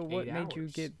for so 8 what hours. made you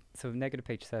get... So negative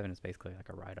page 7 is basically like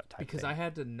a write-up type because thing. I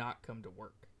had to not come to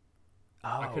work.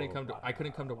 Oh, I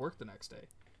couldn't come to work the next day.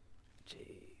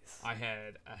 Jeez. I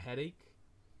had a headache.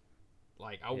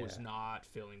 I was not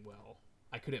feeling well.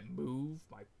 I couldn't move.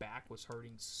 My back was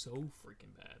hurting so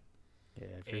freaking bad. Yeah,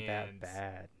 if you're that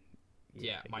bad.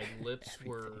 Yeah, my lips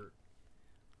everything. were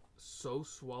so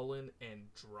swollen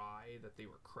and dry that they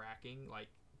were cracking. Like,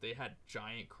 they had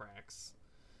giant cracks.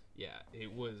 Yeah,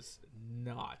 it was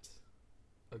not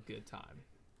a good time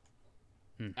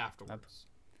afterwards.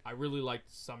 I really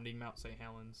liked summiting Mount St.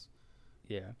 Helens.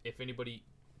 Yeah. If anybody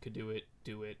could do it,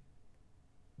 do it.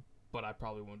 But I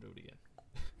probably won't do it again.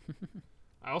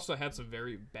 I also had some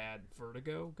very bad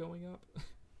vertigo going up.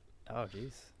 Oh,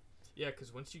 jeez. Yeah,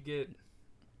 because once you get...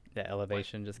 The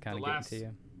elevation just kind of getting to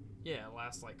you? Yeah,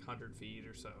 last like 100 feet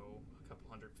or so, a couple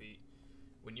hundred feet.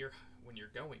 When you're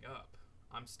going up,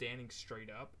 I'm standing straight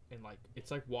up, and like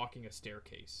it's like walking a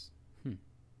staircase.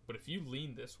 But if you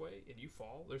lean this way and you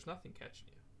fall, there's nothing catching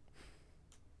you.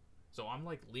 So I'm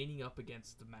like leaning up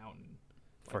against the mountain,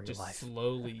 like, for just your life.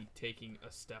 slowly taking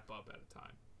a step up at a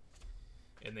time.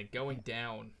 And then going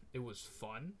down, it was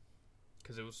fun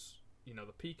because it was, you know,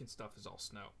 the peak and stuff is all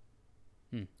snow.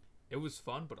 It was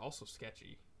fun, but also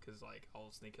sketchy because, like, I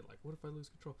was thinking, like, what if I lose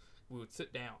control? We would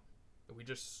sit down, and we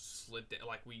just slid down,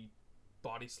 like, we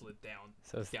body slid down,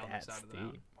 So it's down that the side steep. of the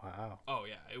mountain. Wow. Oh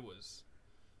yeah, it was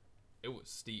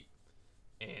steep,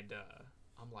 and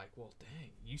I'm like, well,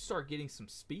 dang, you start getting some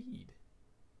speed.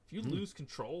 If you lose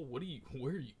control, where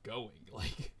are you going?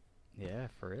 Like, yeah,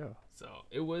 for real. So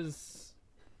it was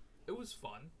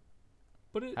fun,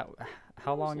 but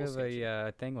how long of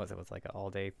a thing was it? Was it like an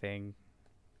all-day thing?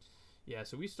 Yeah,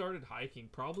 so we started hiking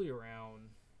probably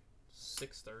around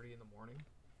 6:30 in the morning.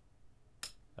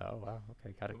 Oh wow,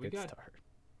 okay, got a good start.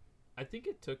 I think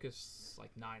it took us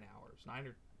like 9 hours,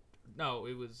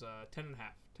 it was 10 and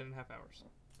a half hours.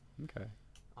 Okay.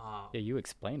 Yeah, you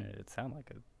explain it. It sounded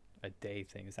like a day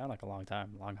thing. It sounded like a long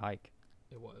time, long hike.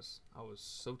 It was. I was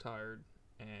so tired,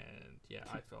 and yeah,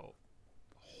 I felt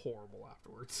horrible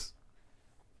afterwards.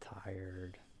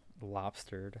 Tired,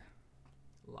 lobstered.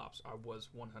 I was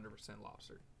 100%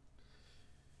 lobstered.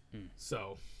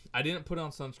 So I didn't put on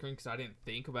sunscreen because I didn't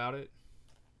think about it.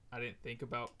 I didn't think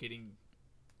about getting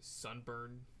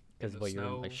sunburned. Because you're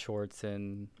in like shorts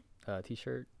and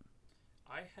t-shirt.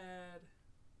 I had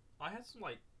some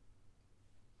like,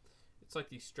 it's like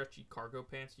these stretchy cargo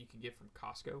pants you can get from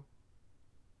Costco.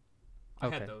 I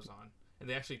had those on, and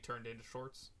they actually turned into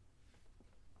shorts.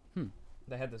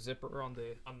 They had the zipper on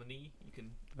the knee. You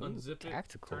can unzip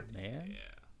tactical, it. Man.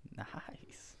 Yeah.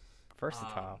 Nice.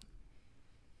 Versatile.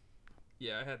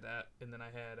 Yeah, I had that, and then I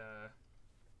had a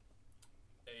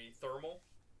thermal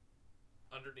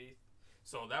underneath,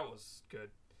 so that was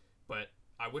good. But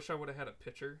I wish I would have had a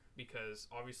picture because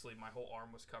obviously my whole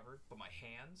arm was covered, but my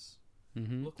hands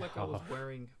looked like I was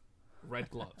wearing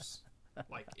red gloves.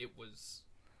 Like it was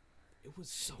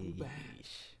so bad.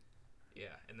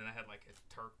 Yeah, and then I had like a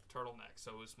turtleneck,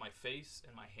 so it was my face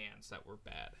and my hands that were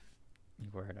bad.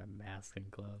 You wearing a mask and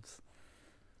gloves.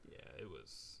 Yeah, it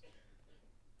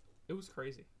was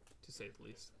crazy, to say the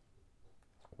least.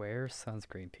 Wear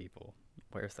sunscreen, people.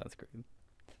 Wear sunscreen.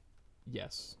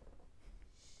 Yes.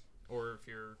 Or if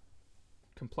your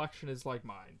complexion is like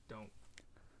mine, don't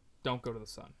go to the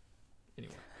sun.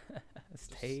 Anyway.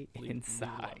 Stay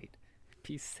inside.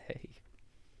 Be safe.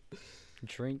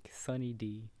 Drink Sunny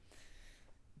D.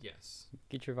 Yes.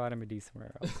 Get your vitamin D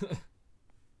somewhere else.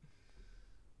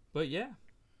 But yeah,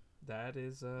 that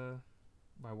is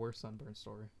my worst sunburn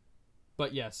story.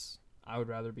 But yes, I would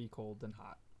rather be cold than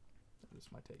hot. That is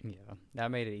my take. Yeah,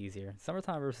 that made it easier.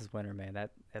 Summertime versus winter, man,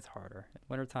 that's harder.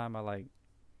 Wintertime, I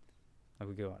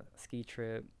would go on a ski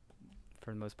trip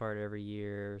for the most part every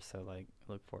year, so like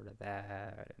look forward to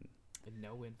that. And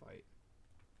no invite.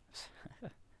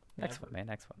 Next one, man.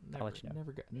 Next one. I'll let you know.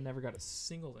 Never got a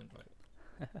single invite.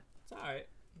 It's all right.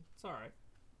 It's all right.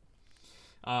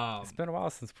 It's been a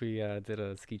while since we did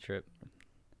a ski trip.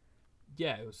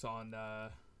 Yeah, it was on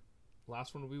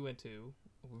last one we went to.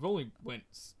 We've only went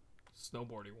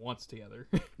snowboarding once together.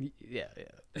 Yeah.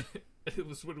 It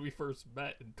was when we first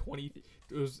met in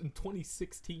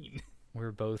 2016. We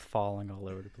were both falling all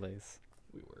over the place.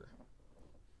 We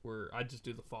were. I just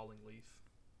do the falling leaf.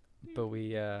 But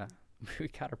we got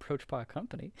approached by a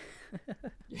company.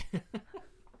 Yeah.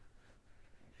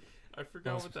 I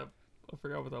forgot what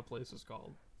that place was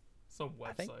called. Some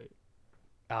website.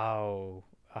 Oh.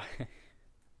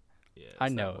 Yeah. I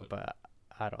know it, but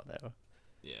I don't know.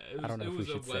 Yeah, it was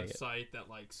a website that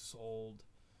like sold.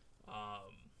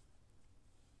 Oh,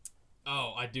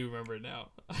 I do remember it now.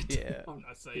 Yeah. I'm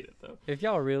not saying it though. If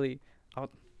y'all really, a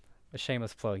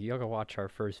shameless plug, y'all go watch our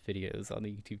first videos on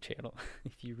the YouTube channel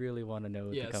if you really want to know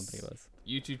what the company was.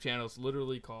 YouTube channel's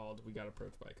literally called "We Got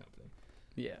Approached by a Company."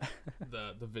 Yeah.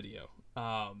 the video.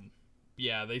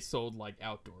 yeah, they sold like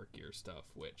outdoor gear stuff,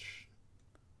 which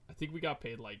I think we got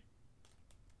paid like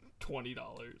 $20.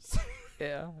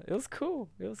 Yeah, it was cool.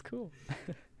 It was cool.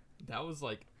 That was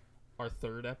like our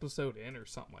third episode in or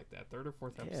something like that. Third or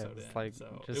fourth Yeah, episode it was in. like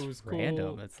So just it was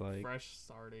random. cool. It's like Fresh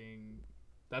starting.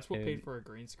 That's what paid for a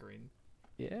green screen.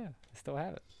 yeah, I still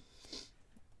have it.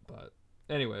 But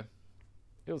anyway,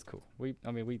 It was cool. We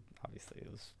obviously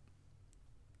it was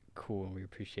cool, and we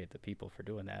appreciate the people for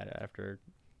doing that after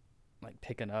like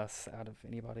picking us out of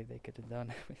anybody they could have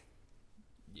done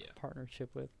yeah.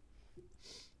 partnership with.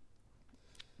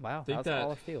 Wow, Think that's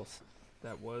all it feels.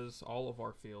 That was all of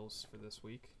our feels for this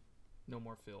week. No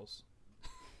more feels.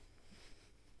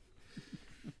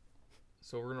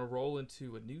 So we're gonna roll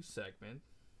into a new segment,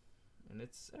 and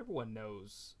it's everyone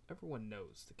knows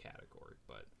the category,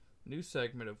 but new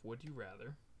segment of Would You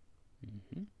Rather.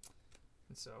 Mm-hmm.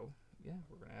 And so yeah,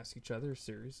 we're gonna ask each other a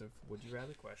series of Would You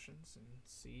Rather questions and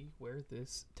see where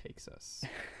this takes us.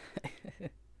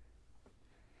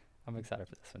 I'm excited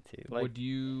for this one too. Like, Do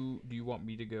you want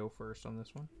me to go first on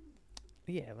this one?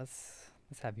 yeah, let's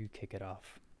have you kick it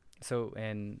off. So,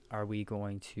 and are we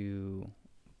going to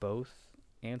both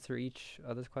answer each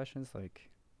other's questions? Like,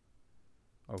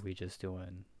 or are we just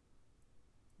doing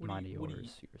mine to yours, yours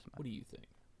mine? What do you think?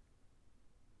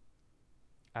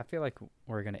 I feel like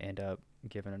we're gonna end up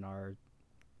giving our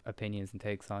opinions and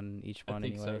takes on each one I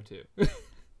think anyway. so too.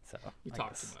 So We I talk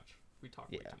guess- too much. We talk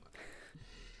way too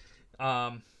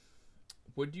much.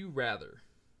 Would you rather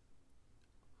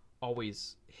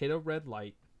always hit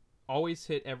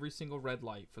every single red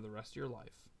light for the rest of your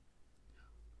life,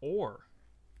 or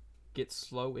get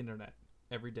slow internet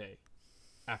every day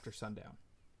after sundown?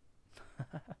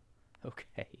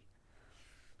 Okay.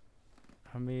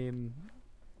 I mean,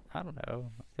 I don't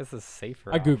know. I guess it's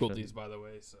safer. I googled option. these, by the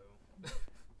way, so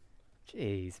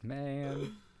Jeez,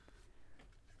 man.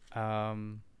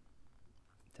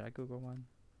 Did I Google one?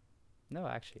 No,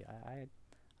 actually, I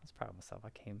was proud of myself.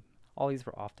 All these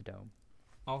were off the dome.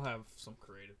 I'll have some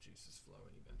creative juices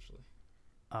flowing eventually.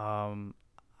 I'm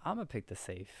gonna pick the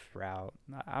safe route.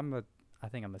 I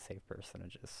think I'm a safe person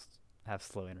and just have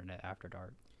slow internet after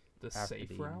dark. The After safe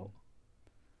the- route?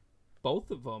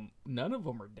 Both of them, none of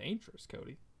them are dangerous,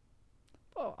 Cody.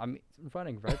 Well, I mean,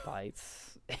 running red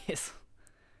lights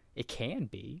it can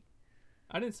be.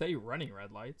 I didn't say running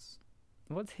red lights.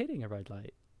 What's hitting a red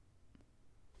light?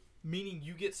 Meaning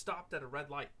you get stopped at a red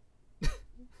light.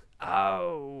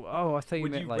 Oh, I thought you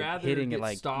Would meant you like rather hitting it get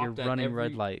like stopped you're at running red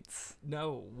every- lights.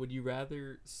 No, would you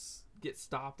rather get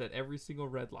stopped at every single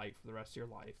red light for the rest of your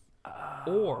life,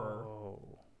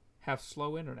 Or have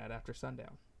slow internet after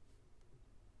sundown?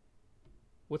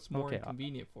 What's more Okay,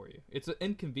 inconvenient for you? It's an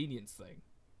inconvenience thing.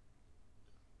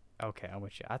 okay, I'm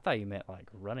with you. I thought you meant like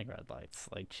running red lights.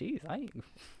 Like, geez, I ain't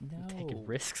No, taking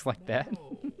risks like that.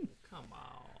 No, come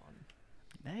on.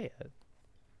 Man.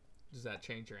 Does that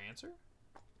change your answer?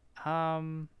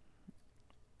 I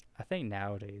think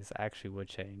nowadays I actually would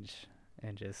change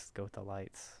and just go with the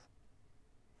lights.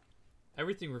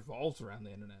 Everything revolves around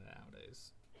the internet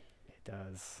nowadays. It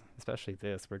does, especially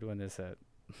this. We're doing this at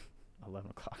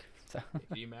 11 o'clock. So,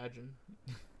 Can you imagine?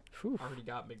 whew, I already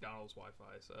got McDonald's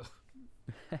Wi-Fi, so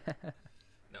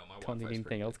no, my don't need Wi-Fi's anything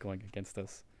pretty else good. going against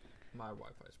us. My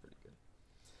Wi-Fi's pretty good.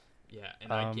 Yeah,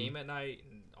 and I game at night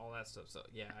and all that stuff. So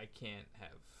yeah, I can't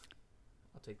have.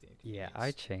 I'll take the Yeah,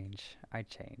 inconvenience. I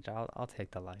change. I'll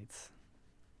take the lights.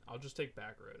 I'll just take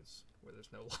back roads where there's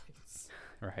no lights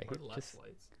Right. or less Just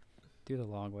lights. do the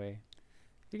long way.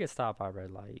 You can stop by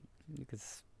red light. You can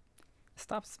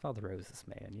stop and smell the roses,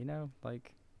 man. You know,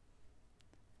 like,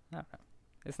 I don't know.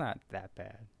 It's not that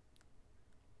bad.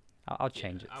 I'll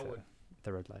change Yeah, it to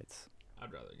the red lights.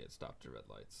 I'd rather get stopped at red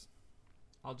lights.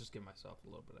 I'll just give myself a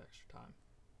little bit extra time.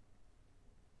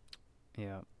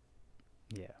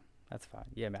 Yeah, that's fine.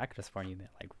 Yeah, man, I could have sworn you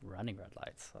meant like running red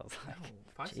lights. I was No,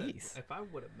 like, jeez. if I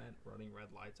would have meant running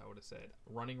red lights, I would have said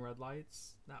running red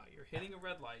lights. No, you're hitting a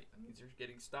red light. That means you're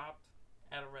getting stopped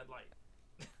at a red light.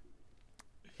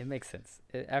 It makes sense.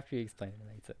 After you explain it, it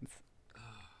makes sense. Oh,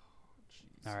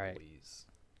 jeez. All right. Louise.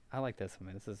 I like this one,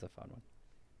 man. This is a fun one.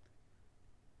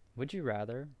 Would you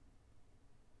rather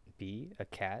be a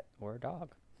cat or a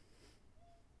dog?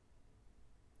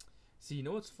 See, you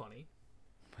know what's funny?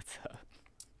 What's up?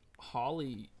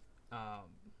 Holly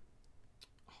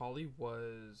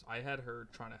was. I had her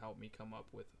trying to help me come up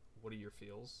with what are your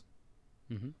feels,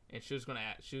 Mm-hmm. and she was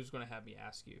gonna have me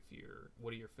ask you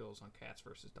what are your feels on cats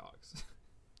versus dogs.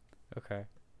 Okay.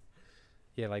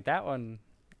 Yeah, like that one.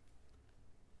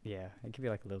 Yeah, it could be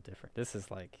like a little different. This is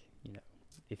like,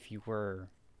 if you were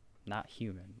not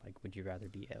human, like, would you rather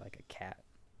be like a cat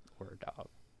or a dog?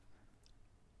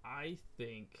 I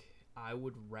think I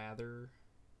would rather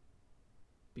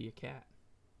be a cat.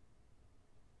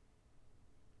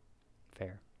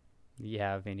 Fair. You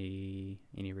have any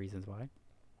reasons why?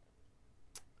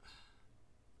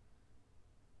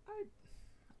 I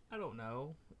I don't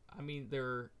know. I mean,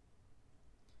 they're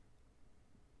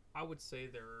I would say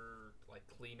they're like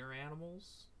cleaner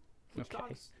animals. Which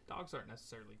Okay. dogs aren't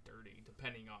necessarily dirty,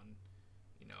 depending on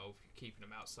if you're keeping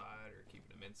them outside or keeping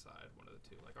them inside. One of the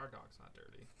two. Like our dog's not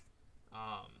dirty.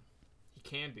 He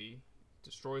can be.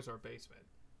 Destroys our basement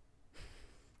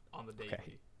on the Okay.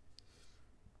 daily.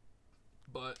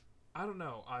 But I don't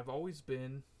know. I've always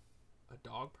been a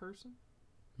dog person,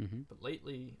 Mhm. but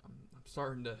lately I'm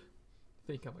starting to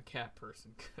think I'm a cat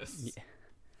person because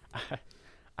Yeah.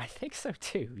 I think so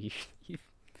too. You've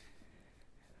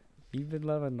you've been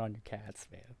loving on your cats,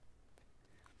 man.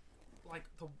 like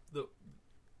the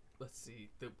let's see,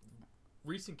 the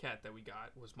recent cat that we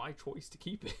got was my choice to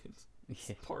keep it. It's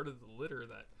Yeah. part of the litter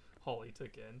that Holly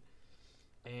took in.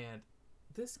 And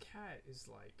this cat is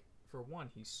like, for one,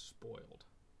 he's spoiled.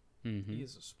 He Mhm.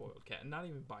 is a spoiled cat. Not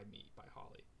even by me, by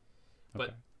Holly. Okay.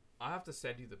 But I have to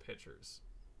send you the pictures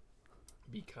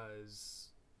because,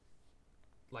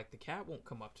 like, the cat won't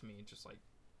come up to me and just, like,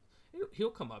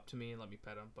 he'll come up to me and let me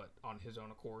pet him, but on his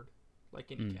own accord.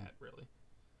 Like any Mm. cat, really.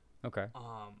 Okay.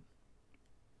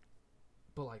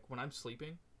 But, like, when I'm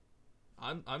sleeping,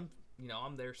 I'm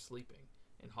there sleeping.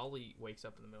 And Holly wakes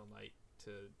up in the middle of the night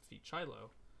to feed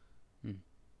Shiloh. Mm.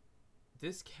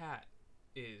 This cat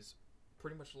is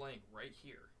pretty much laying right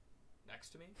here next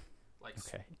to me, like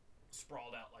Okay.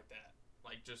 sprawled out like that,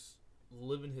 like just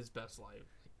living his best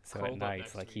life, like, So at curled up night,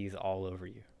 next it's like to me. he's all over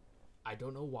you. I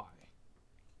don't know why,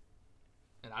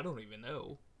 and I don't even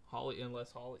know Holly,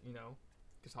 unless Holly,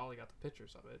 because Holly got the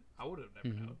pictures of it. I would have never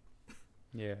Mhm. known.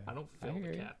 Yeah. I don't I feel hear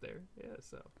the you. cat there. Yeah,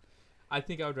 so I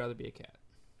think I would rather be a cat.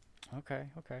 Okay.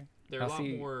 Okay. They're Now a lot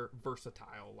see, more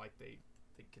versatile. Like they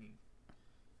can,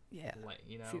 yeah. like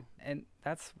See, and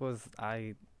that's what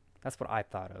I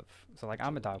thought of. So like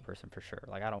I'm a dog agility. person for sure.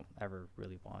 Like I don't ever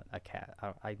really want a cat.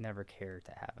 I never care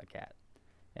to have a cat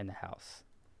in the house.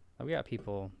 Like, we got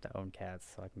people that own cats,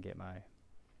 so I can get my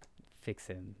fix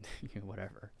in,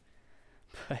 whatever.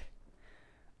 But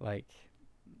like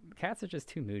cats are just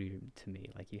too moody to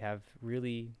me. Like you have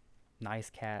really nice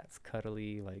cats,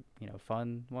 cuddly, like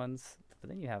fun ones, but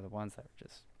then you have the ones that are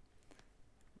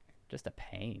just a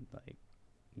pain. Like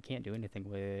you can't do anything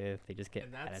with. They just get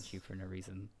And mad at you for no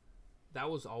reason. that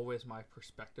was always my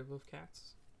perspective of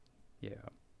cats. Yeah.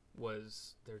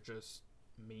 Was they're just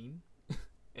mean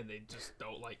and they just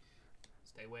don't like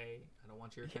stay away. I don't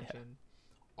want your Yeah. attention.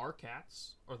 Our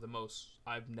cats are the most.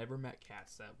 I've never met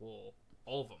cats that will.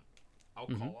 All of them. I'll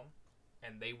Mhm. call them,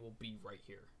 and they will be right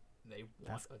here. They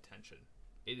want That's attention.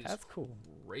 It is that's cool.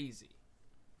 crazy.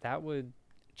 That would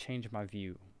change my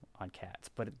view on cats.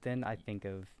 But then I think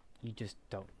of you just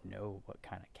don't know what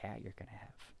kind of cat you're gonna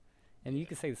have. And you Yeah,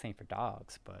 could say the same for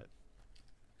dogs, but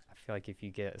I feel like if you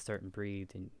get a certain breed,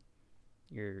 then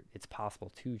it's possible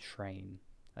to train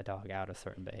a dog out of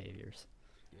certain behaviors.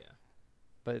 yeah.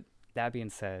 But that being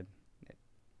said,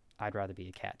 I'd rather be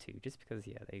a cat too, just because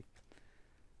you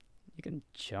can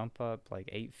jump up like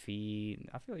 8 feet.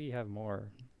 I feel like you have more.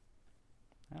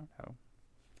 I don't know.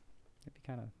 It'd be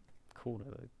kind of cool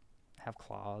to have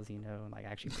claws, and like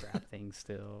actually grab things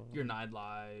still. Your 9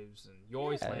 lives, and you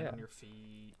always Yeah, land yeah. on your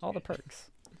feet. All the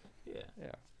perks. Yeah.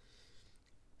 Yeah.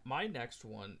 My next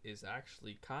one is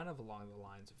actually kind of along the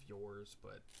lines of yours,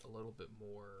 but a little bit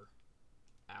more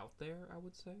out there, I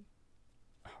would say.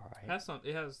 All It right. has some.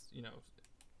 It has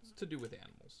it's to do with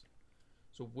animals.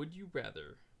 So, would you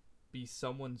rather be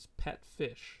someone's pet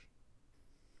fish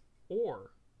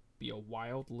or be a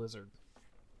wild lizard?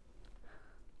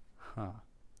 Huh.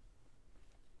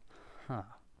 Huh.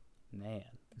 Man.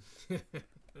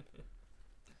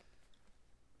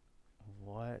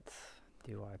 What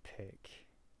do I pick?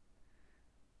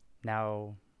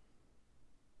 Now,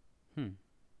 hmm.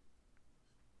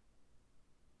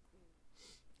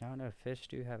 I don't know. Fish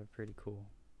do have it pretty cool.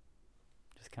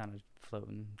 Just kind of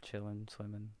floating, chilling,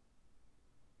 swimming.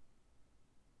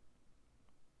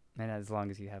 And as long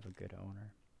as you have a good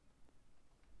owner.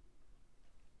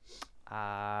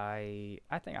 I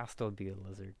think I'll still be a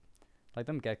lizard. Like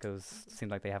them geckos seem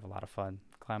like they have a lot of fun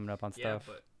climbing up on Yeah, stuff.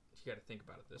 but you got to think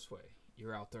about it this way: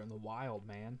 you're out there in the wild,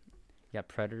 man. You got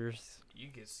predators. You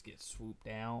get swooped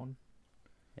down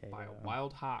by a A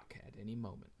wild hawk at any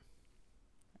moment.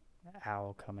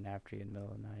 owl coming after you in the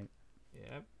middle of the night.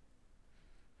 Yep,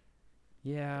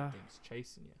 Yeah, that thing's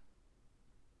chasing you.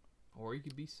 Or you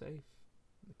could be safe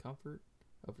in the comfort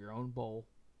of your own bowl.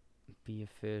 be a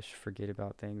fish. Forget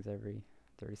about things every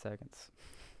 30 seconds.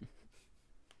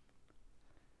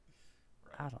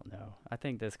 I don't know. I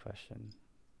think this question,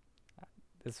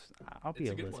 I'll be It's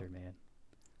a a good lizard, one. man.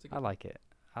 It's a good I one. like it.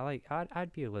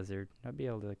 I'd be a lizard. I'd be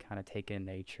able to kind of take in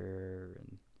nature,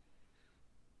 and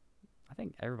I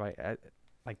think everybody,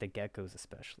 like the geckos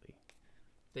especially.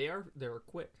 They're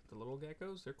quick. The little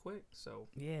geckos, they're quick. So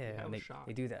you Yeah, have and a they shot.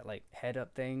 they do that like head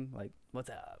up thing, like what's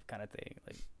up kind of thing,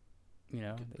 like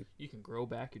they. You can grow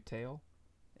back your tail.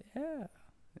 Yeah,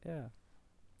 yeah.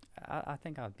 I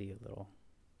think I'll be a little.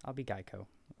 I'll be Geico.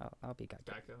 I'll be Geico.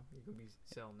 Geico. You can be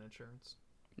selling insurance.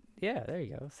 Yeah, there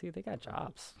you go. See, they got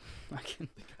jobs. I can.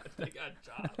 They got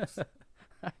jobs.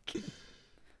 I can.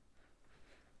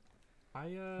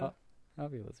 I'll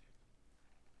be a lizard.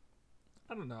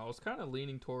 I don't know. I was kind of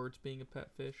leaning towards being a pet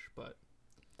fish, but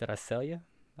Did I sell you?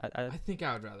 I think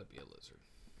I would rather be a lizard.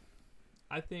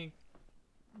 I think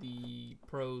the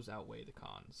pros outweigh the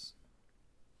cons.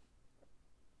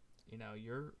 You know,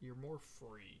 you're more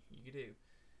free. You get to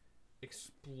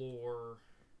explore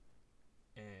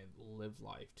and live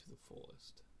life to the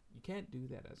fullest. You can't do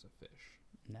that as a fish.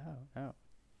 No.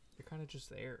 You're kind of just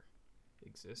there,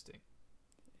 existing.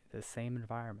 The same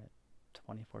environment,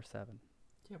 24/7.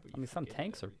 Yeah, but I mean, some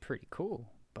tanks are pretty cool,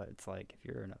 but it's like if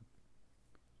you're in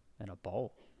a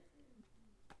bowl,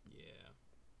 Yeah.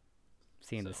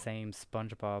 seeing the same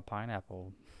SpongeBob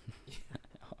pineapple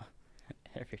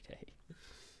every day.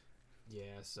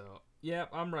 Yeah. So yeah,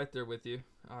 I'm right there with you.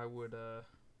 I would.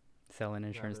 Selling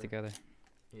insurance rather- together.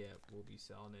 Yeah, we'll be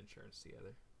selling insurance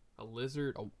together. A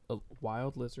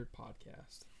wild lizard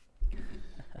podcast.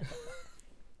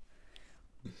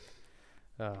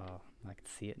 Oh, I can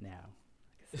see it now.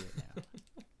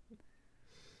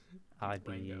 I'd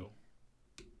be Rango.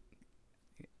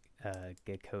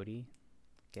 Get Cody.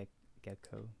 Get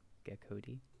Cody. Get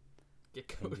And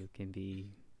Cody. you can be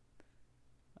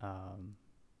What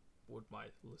would my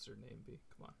lizard name be?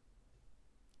 Come on.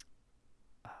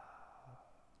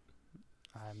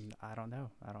 I don't know.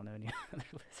 I don't know any other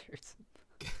lizards.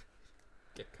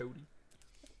 Get Cody.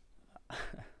 I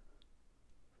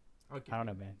don't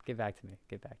know, man. Get back to me.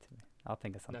 I'll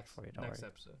think of something for you. Don't next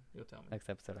worry. episode, you'll tell me. Next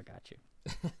episode, I got you.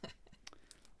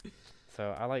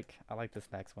 So I like this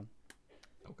next one.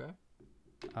 Okay.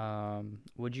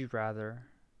 Would you rather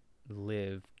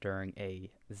live during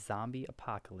a zombie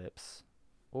apocalypse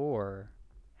or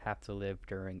have to live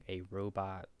during a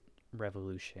robot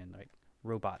revolution? Like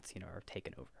robots, are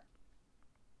taking over.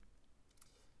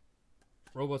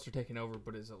 Robots are taking over,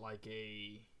 but is it like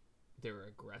they're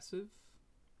aggressive,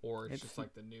 or it's just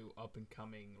like the new up and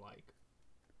coming like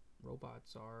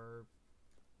robots are?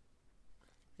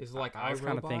 Is it like I was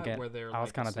kind of thinking where they're I was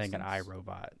like kind of thinking assistants?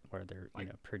 iRobot, where they're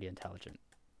Like- pretty intelligent.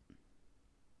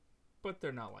 But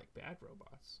they're not like bad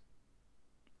robots.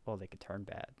 Well, they could turn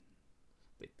bad.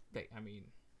 I mean,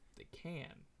 they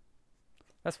can,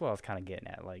 That's what I was kind of getting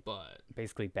at. Like but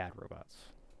basically bad robots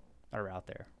are out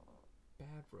there.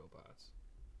 bad robots.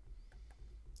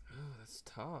 Oh, that's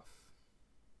tough.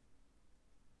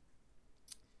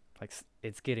 Like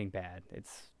it's getting bad.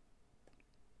 It's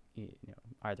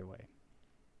either way.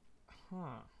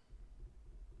 Huh.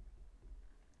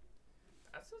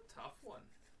 That's a tough one.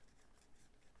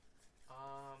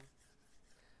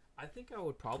 I think I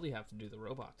would probably have to do the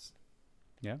robots.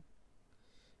 Yeah.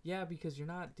 Yeah, because you're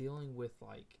not dealing with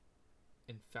like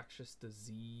infectious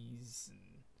disease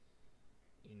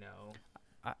and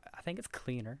I think it's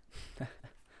cleaner.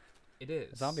 it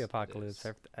is. Zombie It apocalypse.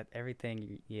 is.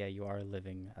 Everything. You are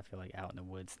living. I feel like out in the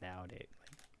woods nowadays.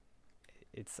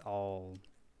 Like, it's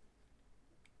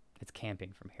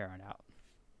camping from here on out.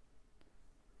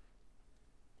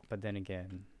 But then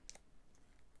again,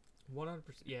 100%.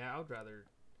 Yeah, I would rather.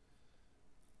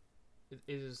 It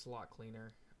is a lot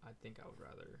cleaner. I think I would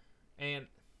rather, and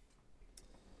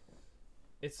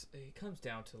it comes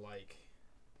down to like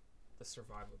the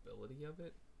survivability of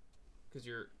it, because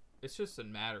it's just a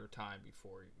matter of time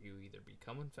before you either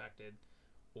become infected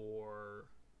or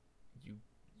you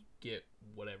get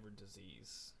whatever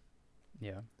disease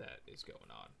yeah, that is going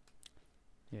on.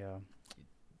 yeah.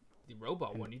 The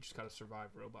robot one, you just gotta survive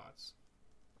robots.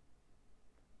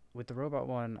 With the robot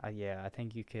one, I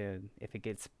think you could. If it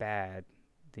gets bad,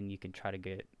 then you can try to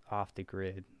get off the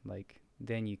grid. Like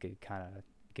then you could kind of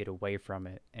get away from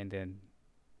it and then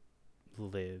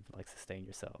live, like sustain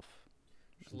yourself.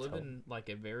 Just live in like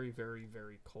a very, very,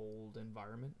 very cold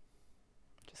environment.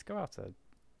 Just go out to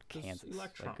Just Kansas,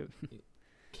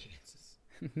 Kansas.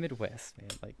 Midwest, man.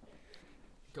 Like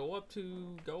Go up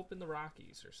in the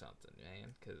Rockies or something,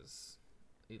 man, because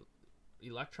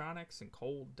electronics and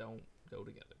cold don't go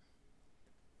together.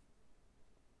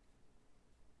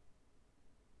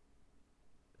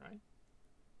 right?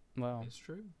 Well, It's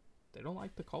true. They don't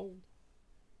like the cold.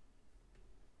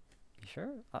 you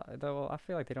sure? Though I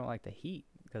feel like they don't like the heat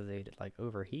because they like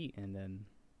overheat and then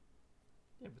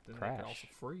Yeah, but then they could also crash.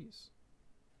 freeze.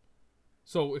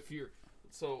 So if you're,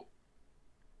 so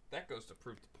that goes to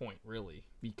prove the point, really,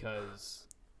 because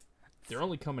they're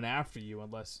only coming after you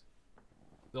unless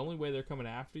the only way they're coming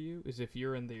after you is if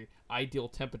you're in the ideal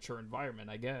temperature environment,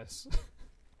 I guess.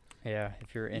 Yeah,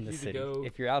 if you're in You the need to city, go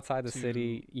if you're outside the to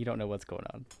city, you don't know what's going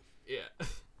on. yeah.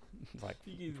 It's like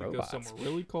You can either go robots. somewhere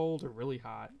really cold or really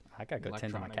hot. I gotta go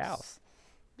tend to my cows.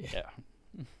 Yeah.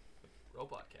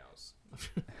 Robot cows.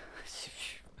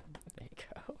 There you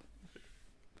go.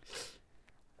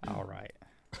 All right.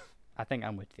 I think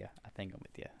I'm with you.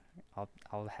 I'll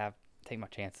take my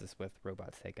chances with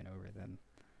robots taking over than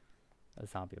a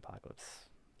zombie apocalypse.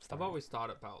 I've starting. always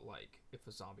thought about like if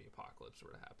a zombie apocalypse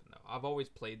were to happen though. I've always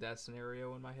played that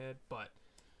scenario in my head, but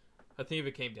I think if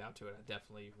it came down to it, I'd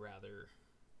definitely rather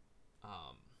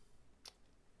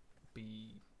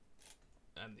be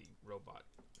in the robot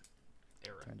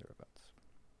era. Turn to robots.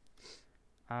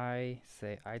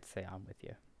 I'd say I'm with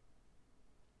you.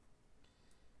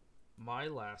 My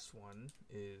last one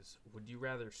is: would you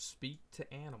rather speak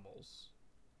to animals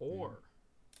or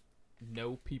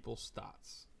know people's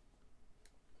thoughts?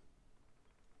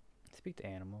 Speak to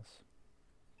animals.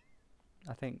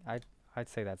 I think I'd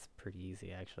say that's pretty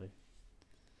easy actually.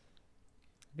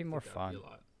 It'd be I more think that'd fun. be a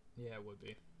lot. Yeah, it would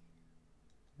be.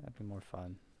 That'd be more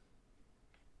fun.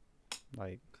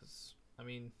 Like, Because I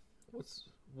mean,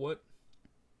 what?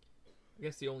 I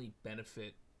guess the only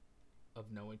benefit of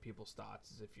knowing people's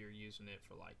thoughts is if you're using it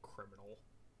for like criminal.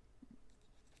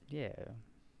 yeah,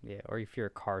 or if you're a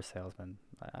car salesman,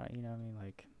 you know what I mean?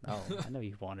 Like, oh, I know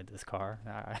you wanted this car.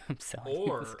 I'm selling you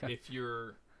this Or car. if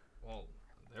you're, well,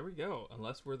 there we go.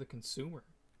 Unless we're the consumer,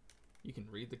 you can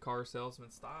read the car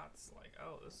salesman's thoughts. Like,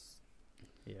 oh, this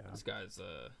guy's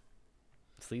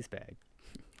Sleaze bag.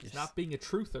 he's not being a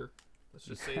truther. Let's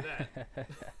just say that.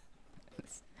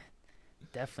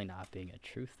 Definitely not being a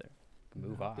truther.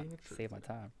 Move Not on. being a Save my truther.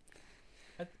 time.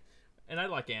 And I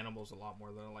like animals a lot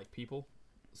more than I like people.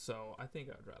 So I think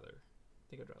I'd rather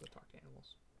talk to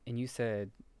animals. And you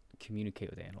said communicate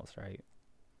with animals, right?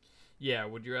 Yeah,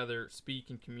 would you rather speak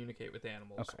and communicate with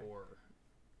animals Okay. or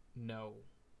know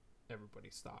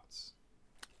everybody's thoughts?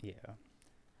 Yeah.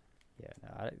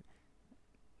 No,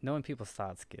 knowing people's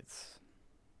thoughts gets.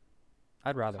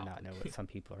 I'd rather not know what Complicated. some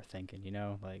people are thinking. You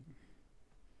know, like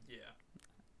Yeah.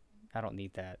 I don't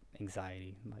need that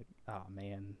anxiety. Like, oh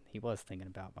man, he was thinking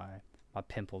about my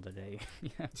pimple today.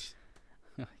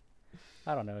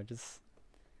 I don't know, just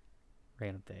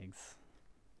random things.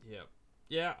 Yep.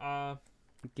 Yeah,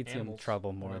 It gets you in Animals,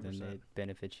 trouble more than 100%. it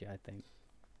benefits you, I think.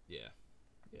 yeah.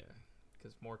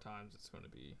 Because more times it's going to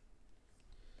be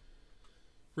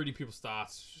reading people's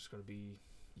thoughts is just going to be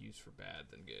used for bad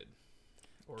than good.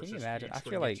 Or Can it's you just, imagine? You're I just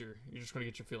feel gonna like get you're just going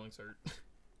to get your feelings hurt.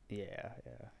 yeah.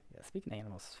 Speaking of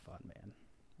animals is fun, man.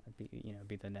 I'd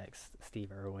be the next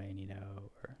Steve Irwin,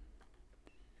 or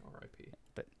R.I.P.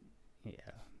 yeah.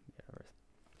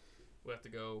 We have to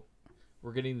go.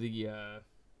 We're getting the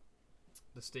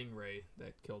stingray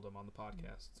that killed him on the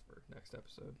podcast for next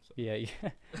episode. So. Yeah, you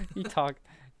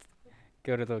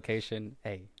go to the location.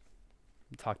 Hey,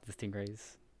 you talk to the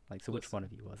stingrays. Like, so which Listen. one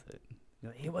of you was it?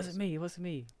 You're like, it wasn't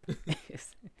me.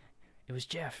 It was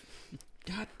Jeff.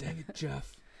 God dang it,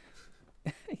 Jeff.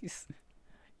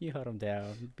 You hunt him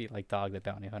down. Be like Dog the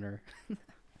Bounty Hunter.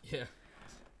 Yeah.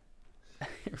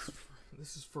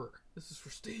 This is for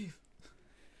Steve.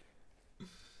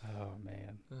 Oh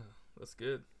man. Oh, that's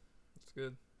good. That's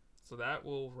good. So that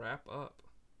will wrap up.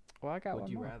 Well, I got Would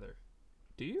one you more. rather?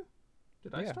 Do you?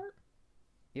 Did I Yeah. start?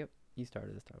 Yep, you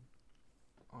started this time.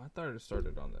 Oh, I thought it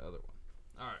started on the other one.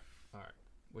 All right.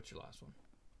 What's your last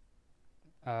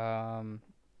one?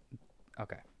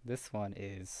 Okay. This one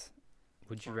is: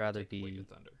 would you Sorry to rather take away be? your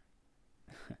thunder?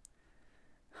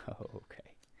 Oh,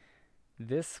 okay.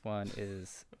 This one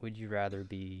is: would you rather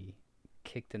be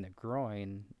kicked in the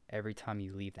groin every time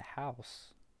you leave the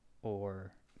house,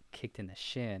 or kicked in the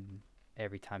shin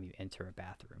every time you enter a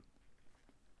bathroom?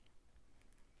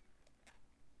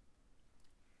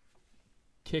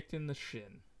 Kicked in the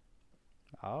shin.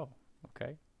 Oh,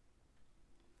 okay.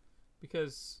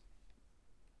 Because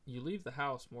you leave the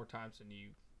house more times than you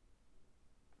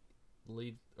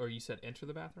leave, or you said enter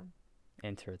the bathroom?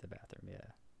 Enter the bathroom,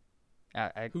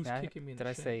 yeah. Who's kicking me in Did the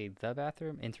I shin? say the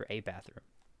bathroom? Enter a bathroom.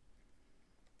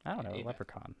 I don't know, A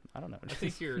leprechaun. I don't know. I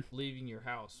think you're leaving your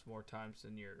house more times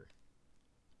than you're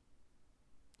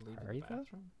leaving Are the you though?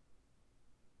 bathroom.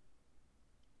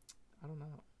 I don't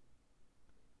know.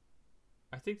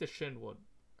 I think the shin would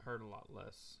hurt a lot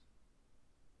less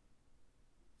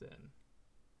than.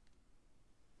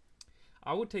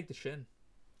 I would take the shin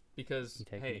because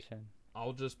hey, the shin?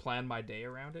 I'll just plan my day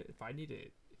around it. If I need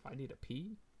a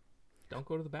pee, don't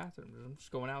go to the bathroom. I'm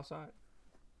just going outside.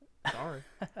 Sorry.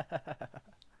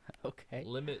 Okay.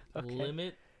 Limit.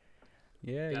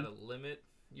 Yeah. You gotta limit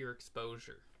your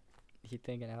exposure. You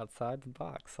thinking outside the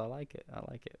box. I like it.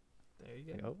 There you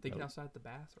go. Like, oh, Thinking nope. outside the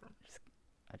bathroom.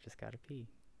 I just gotta pee.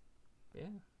 Yeah.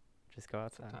 Just go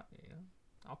outside. Sometimes,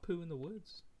 I'll poo in the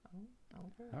woods. I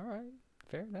don't care. All right.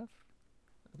 Fair enough.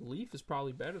 A leaf is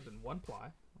probably better than one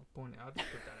ply. I'll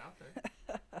just put that out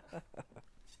there.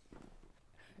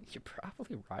 You're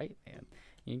probably right, man.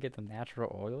 You can get the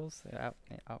natural oils out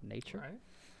in nature. Right.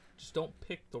 Just don't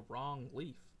pick the wrong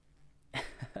leaf.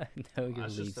 Know your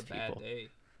That's leaves, just a people. bad day.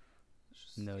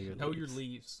 Know your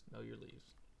leaves. Know your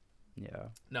leaves. Yeah.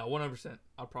 No, 100%.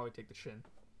 I'll probably take the shin.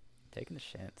 Taking the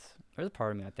shins. There's a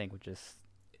part of me I think would just.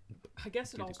 I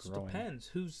guess it do the also growing. depends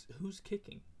who's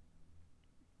kicking.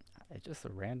 It's just a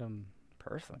random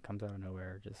person that comes out of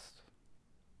nowhere. Just.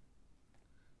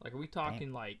 Like, are we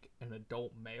talking like an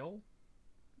adult male?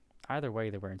 Either way,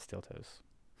 they're wearing steel toes.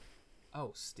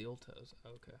 Oh, steel toes.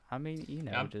 Okay. I mean,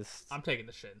 I'm taking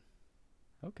the shin.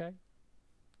 Okay.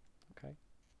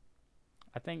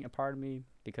 I think a part of me,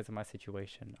 because of my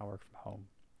situation, I work from home.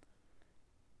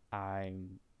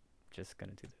 I'm just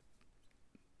gonna do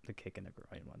the kick and the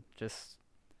groin one. Just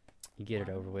you get it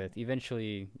over with.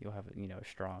 Eventually, you'll have a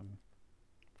strong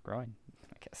groin,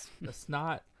 I guess. That's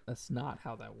not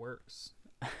how that works,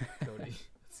 Cody.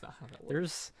 That's not how that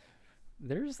works.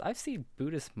 I've seen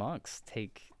Buddhist monks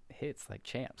take hits like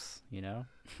champs.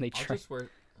 They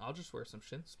I'll just wear some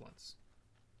shin splints.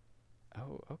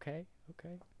 Oh, okay.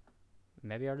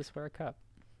 Maybe I'll just wear a cup.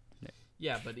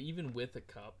 Yeah, but even with a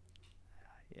cup,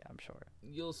 yeah, I'm sure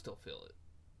you'll still feel it.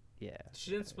 Yeah,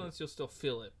 shin splints, you'll still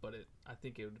feel it, but I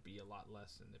think it would be a lot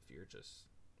less than if you're just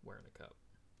wearing a cup.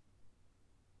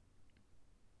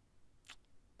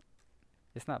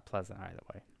 It's not pleasant either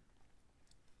way.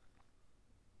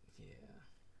 Yeah,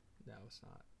 no, it's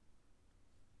not.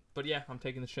 But yeah, I'm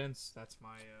taking the shins. That's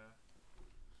my.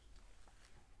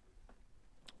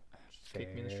 Just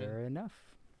kick me in the shin. Fair enough.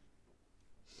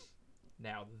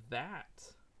 Now that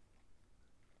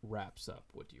wraps up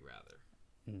Would You Rather.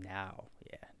 Now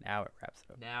it wraps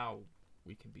it up. Now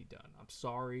we can be done. I'm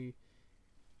sorry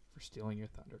for stealing your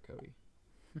thunder, Cody.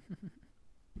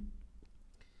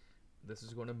 This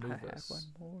is going to move us. I have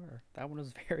one more. That one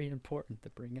was very important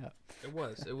to bring up. It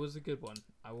was. It was a good one.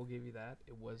 I will give you that.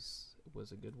 It was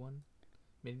a good one.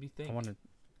 Made me think.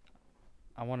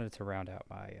 I wanted to round out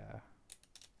my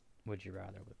Would You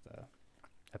Rather with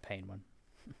a pain one.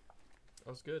 That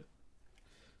was good.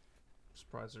 I'm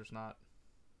surprised there's not,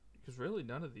 because really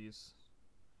none of these.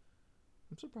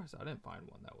 I'm surprised I didn't find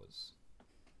one that was.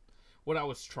 What I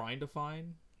was trying to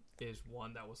find is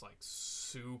one that was like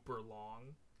super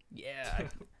long. Yeah,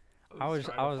 I was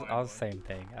same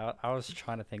thing. I was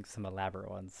trying to think of some elaborate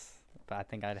ones, but I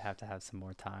think I'd have to have some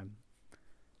more time.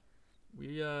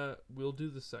 We'll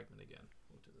do the segment again.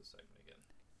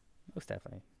 Most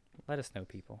definitely. Let us know,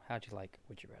 people. How'd you like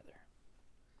Would You Rather?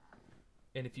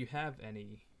 And if you have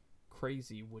any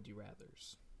crazy Would You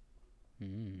Rathers,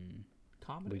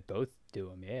 comment. We both do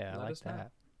them. Yeah, I like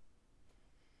that.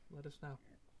 Let us know.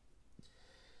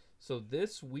 So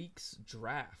this week's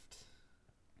draft.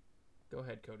 Go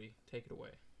ahead, Cody. Take it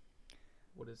away.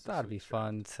 What is this? That'd be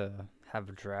fun to have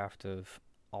a draft of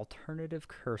alternative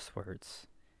curse words.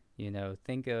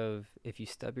 Think of if you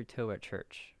stub your toe at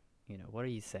church. What are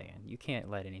you saying? You can't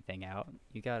let anything out.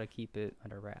 You got to keep it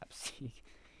under wraps.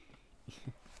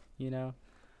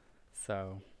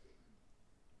 So,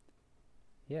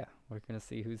 yeah, we're going to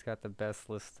see who's got the best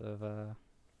list of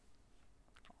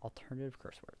alternative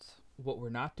curse words. What we're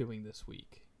not doing this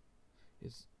week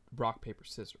is rock, paper,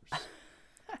 scissors.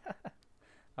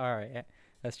 All right,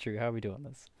 that's true. How are we doing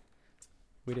this?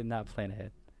 We did not plan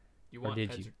ahead. Do you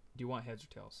want heads or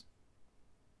tails?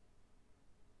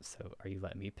 So, are you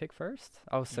letting me pick first?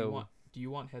 Oh, do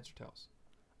you want heads or tails?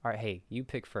 All right, hey, you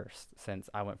pick first since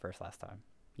I went first last time.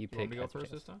 You pick. Want me to go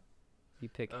first this time? You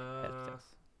pick heads or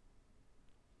tails.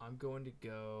 I'm going to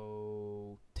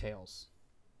go tails.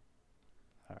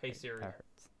 All Hey right, Siri, that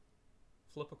hurts.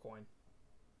 flip a coin.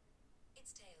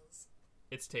 It's tails.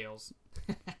 It's tails.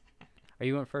 Are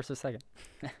you going first or second?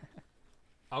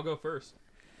 I'll go first.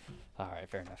 All right,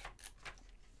 fair enough.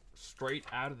 Straight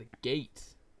out of the gate.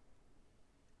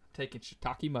 Taking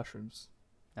shiitake mushrooms.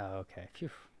 Oh, okay. Phew,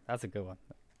 that's a good one.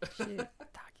 Shiitake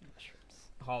mushrooms.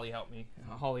 Holly, help me.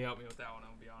 Holly, help me with that one. I'm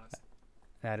gonna be honest.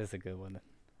 That is a good one.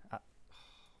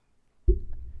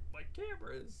 Like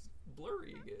camera is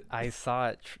blurry again. I saw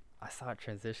it. I saw it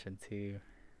transition too.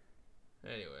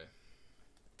 Anyway,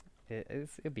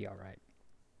 It'd be all right.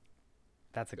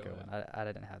 That's a Go good ahead. one. I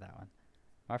didn't have that one.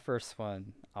 My first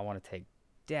one, I want to take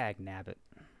Dagnabit.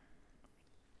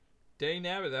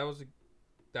 Dagnabit, that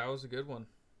was a good one.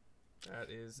 That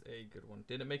is a good one.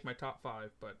 Didn't make my top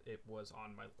 5, but it was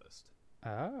on my list.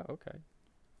 Oh, okay.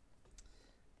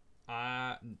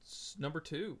 Number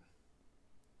 2.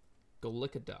 Go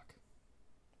lick a duck.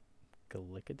 Go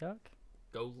lick a duck?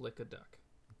 Go lick a duck.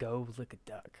 Go lick a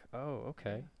duck. Oh,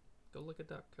 okay. Yeah. Go lick a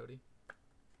duck, Cody.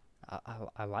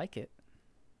 I like it.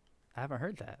 I haven't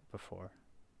heard that before.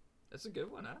 That's a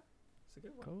good one, huh? It's a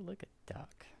good one. Go lick a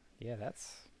duck. Yeah,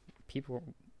 that's people.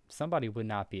 Somebody would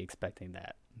not be expecting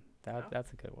that. No?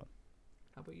 That's a good one.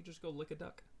 How about you just go lick a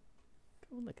duck?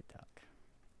 Go lick a duck.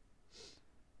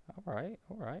 All right,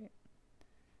 all right.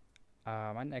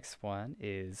 My next one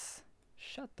is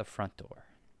shut the front door.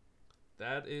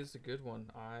 That is a good one.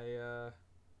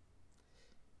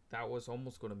 That was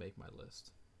almost going to make my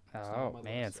list. It's not on Oh my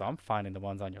man, list so yet. I'm finding the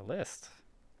ones on your list.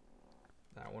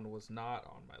 That one was not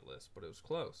on my list, but it was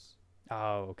close.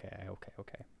 Oh, okay.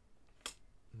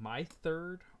 My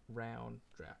 3rd round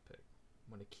draft pick.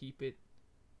 I'm going to keep it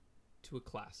to a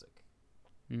classic.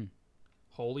 Mm.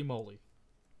 Holy moly.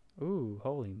 Ooh,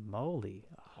 holy moly.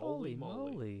 Holy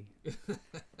moly.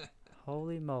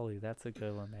 Holy moly, that's a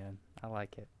good one, man. I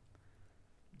like it.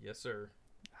 Yes, sir.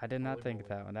 I did not Holy think of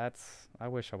moly. that one. I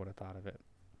wish I would have thought of it.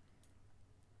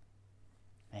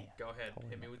 Man. Go ahead.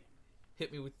 Holy moly.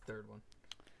 Hit me with the 3rd one.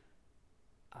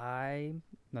 My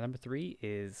number 3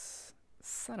 is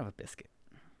Son of a Biscuit.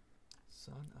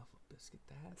 Son of a biscuit.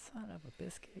 Son of a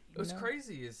Biscuit. What's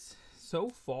crazy is so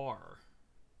far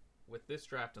with this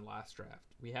draft and last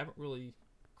draft, we haven't really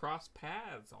crossed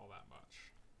paths all that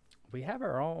much. We have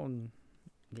our own.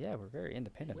 Yeah, we're very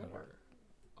independent We of have our,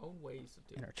 our own ways of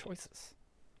doing in our things. choices.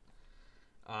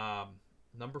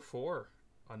 Number 4,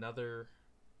 another,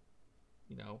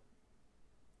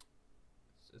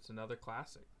 it's another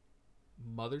classic.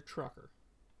 Mother Trucker.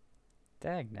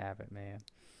 Dagnabbit, man.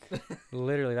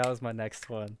 Literally, that was my next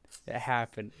one. It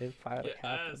happened. It finally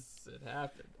happened. Yes, it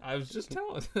happened. I was just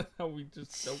telling how we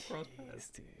just don't cross paths.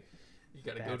 Jeez, dude. You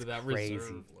got to go That's to that crazy.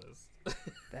 reserve list.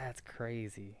 That's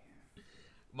crazy.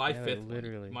 My Yeah, 5th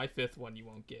literally. one. My 5th one you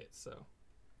won't get, so.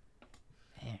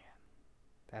 Man,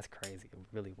 that's crazy. It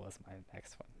really was my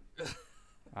next one.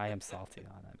 I am salty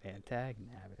on it, man.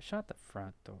 Dagnabbit. Shut the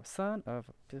front door. Son of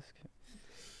a biscuit.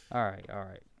 All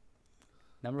right.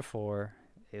 Number 4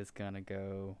 is going to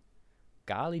go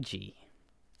Golly G.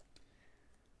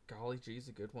 Golly gee's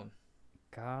a good one.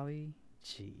 Golly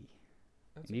G.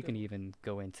 That's And a you good can one. even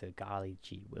go into Golly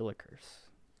G Willikers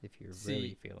if you're See,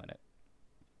 really feeling it.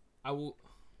 I will.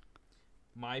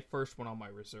 My first one on my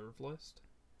reserve list.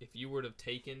 If you would have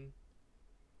taken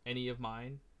any of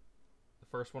mine, the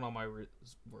first one on my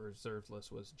reserve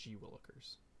list was G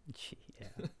Willikers. G,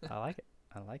 yeah. I like it.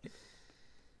 I like it.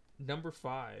 Number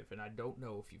 5, and I don't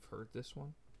know if you've heard this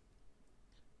one,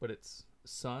 but it's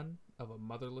Son of a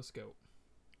Motherless Goat.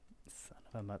 Son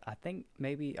of a mother. I think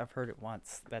maybe I've heard it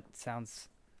once. That sounds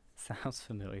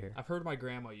familiar. I've heard my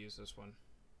grandma use this one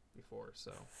before,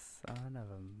 so. Son of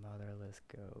a motherless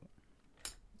goat.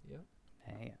 Yep.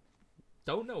 Man.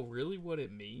 Don't know really what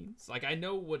it means. Like, I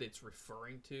know what it's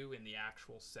referring to in the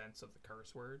actual sense of the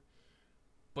curse word.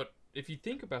 But if you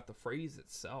think about the phrase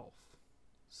itself,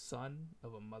 son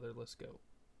of a motherless goat,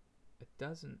 it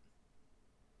doesn't,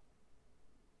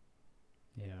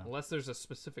 Yeah. unless there's a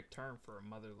specific term for a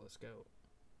motherless goat.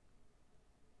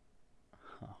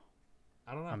 Huh.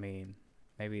 I don't know. I mean,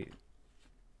 maybe.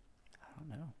 I don't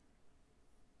know.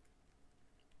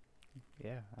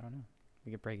 Yeah, I don't know.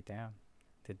 We could break it down.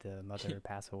 Did the mother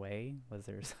pass away? Was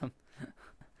there some?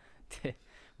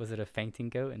 Was it a fainting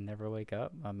goat and never wake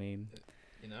up? I mean,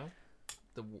 you know,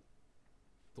 the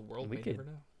world We may could- never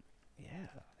know. yeah.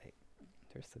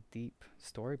 There's a deep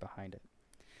story behind it.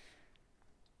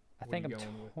 I What are think you I'm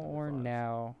going with, number torn 5?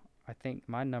 now. I think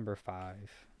my number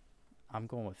 5. I'm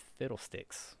going with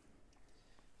Fiddlesticks.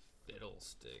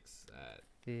 Fiddlesticks. That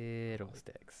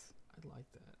Fiddlesticks. I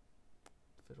like that.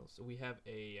 So we have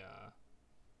we've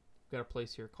got a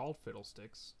place here called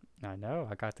Fiddlesticks. I know.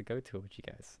 I got to go to it with you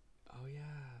guys. Oh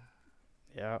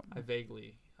yeah. Yeah. I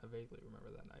vaguely remember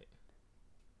that night.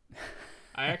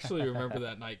 I actually remember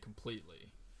that night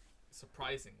completely.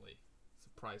 Surprisingly.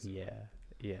 Yeah.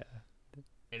 Yeah.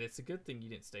 And it's a good thing you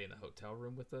didn't stay in the hotel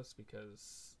room with us,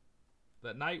 because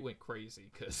that night went crazy,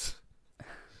 because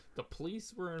the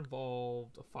police were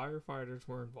involved, the firefighters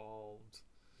were involved.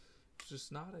 It's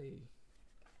just not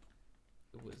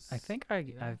It was. I think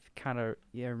you know? I've kind of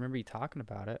remember you talking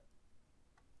about it.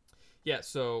 Yeah.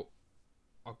 So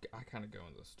I kind of go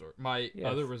into the story. My Yes.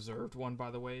 other reserved one, by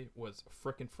the way, was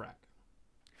frickin' frack.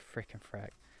 Freaking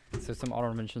frack. So some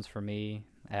honorable mentions for me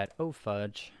at Oh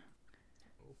Fudge,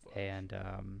 Oh, fuck. and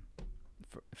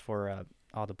for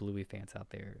all the Bluey fans out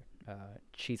there,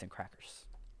 cheese and crackers.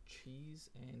 Cheese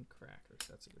and crackers.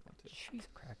 That's a good one too. Cheese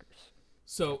and crackers.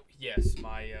 So yes, it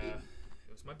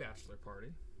was my bachelor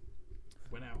party.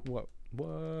 Went out.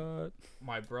 What?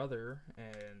 My brother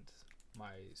and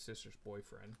my sister's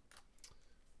boyfriend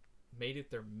made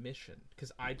it their mission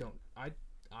because I don't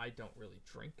really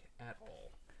drink at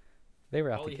all. They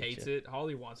were out Holly to get hates you. it.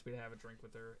 Holly wants me to have a drink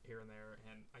with her here and there,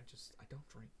 and I don't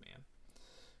drink, man.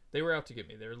 They were out to get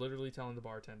me. They were literally telling the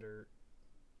bartender,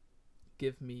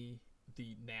 "Give me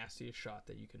the nastiest shot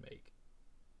that you can make."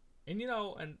 And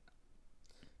and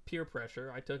peer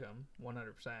pressure, I took them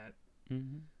 100%.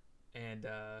 Mm-hmm. And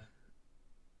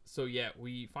so yeah,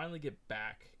 we finally get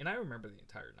back, and I remember the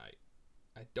entire night.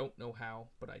 I don't know how,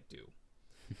 but I do.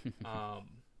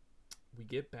 We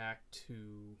get back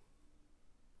to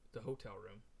the hotel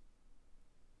room.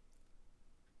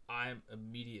 I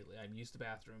used the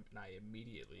bathroom, and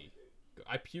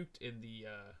I puked in the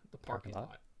parking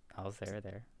lot. I was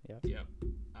there. Yep. Yep,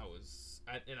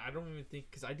 and I don't even think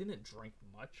because I didn't drink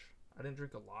much. I didn't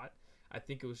drink a lot. I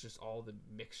think it was just all the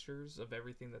mixtures of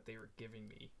everything that they were giving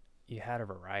me. You had a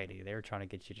variety. They were trying to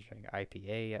get you to drink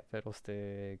IPA at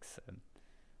Fiddlesticks, and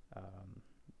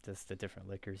just the different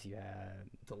liquors you had.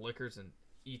 The liquors in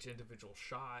each individual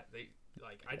shot.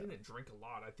 I didn't drink a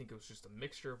lot. I think it was just a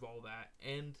mixture of all that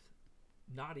and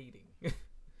not eating.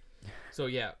 So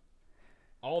yeah,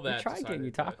 all that. We tried getting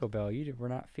you Taco Bell. You were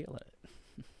not feeling it.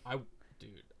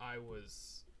 I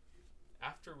was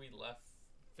after we left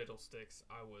Fiddlesticks.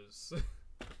 I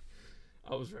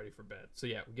was ready for bed. So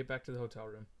yeah, we get back to the hotel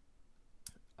room.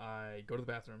 I go to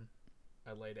the bathroom.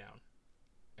 I lay down,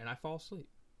 and I fall asleep.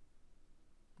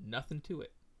 Nothing to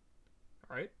it.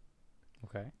 All right.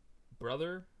 Okay.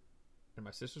 Brother and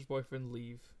my sister's boyfriend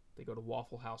leave. They go to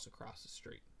Waffle House across the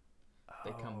street.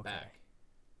 They come back.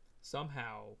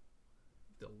 Somehow,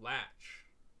 the latch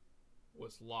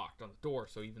was locked on the door.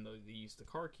 So even though they used the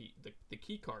car key, the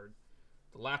key card,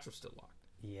 the latch was still locked.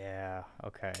 Yeah.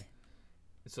 Okay.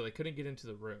 And so they couldn't get into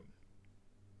the room.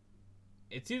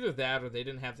 It's either that or they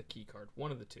didn't have the key card.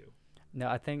 One of the two. No,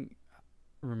 I think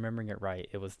remembering it right,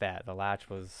 it was that the latch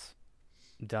was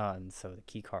done, so the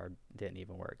key card didn't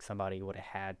even work. Somebody would have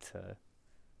had to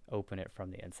open it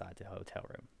from the inside the hotel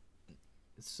room.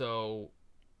 So,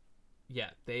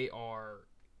 yeah, they are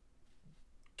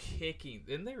kicking,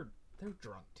 and they're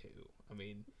drunk too. I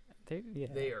mean,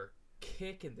 they are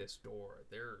kicking this door.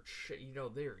 They're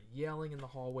yelling in the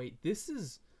hallway. This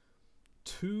is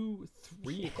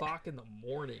 2-3 o'clock in the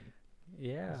morning.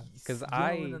 Yeah, because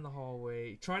yelling in the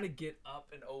hallway, trying to get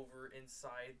up and over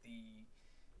inside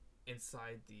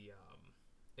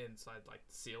like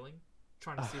the ceiling,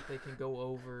 trying to see if they can go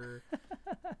over.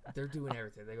 They're doing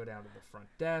everything. They go down to the front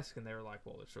desk, and they're like,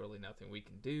 "Well, there's really nothing we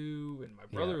can do." And my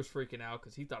brother was freaking out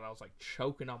because he thought I was like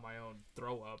choking on my own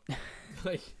throw up.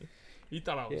 Like he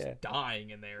thought I was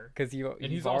dying in there. Because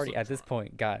he's already at this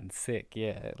point gotten sick.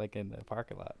 Yeah, like in the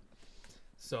parking lot.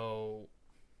 So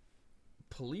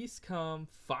police come,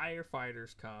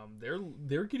 firefighters come.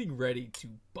 They're getting ready to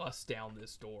bust down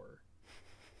this door.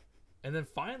 And then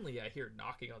finally I hear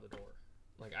knocking on the door.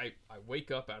 Like I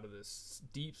wake up out of this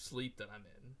deep sleep that I'm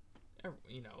in.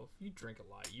 If you drink a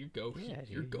lot, you're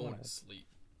going to sleep.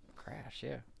 Crash,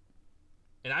 yeah.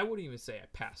 And I wouldn't even say I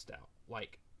passed out.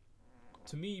 Like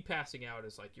to me, passing out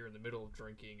is like you're in the middle of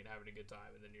drinking and having a good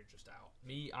time, and then you're just out.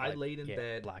 I laid in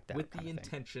bed with the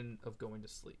intention of going to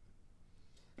sleep.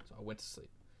 So I went to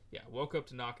sleep. Yeah, I woke up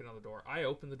to knocking on the door. I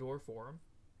opened the door for him,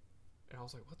 and I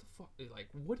was like, "What the fuck? Like,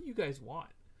 what do you guys want?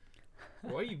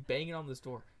 Why are you banging on this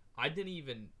door?" I didn't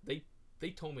even. They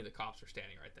told me the cops were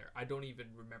standing right there. I don't even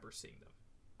remember seeing them.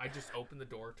 I just opened the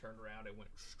door, turned around, and went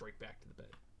straight back to the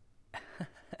bed.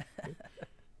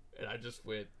 And I just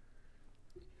went.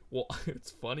 Well,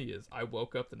 what's funny is I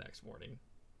woke up the next morning.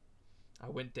 I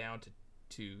went down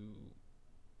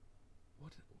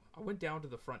I went down to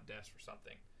the front desk for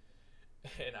something,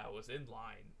 and I was in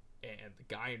line, and the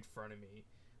guy in front of me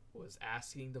was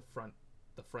asking the front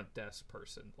desk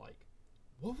person, like,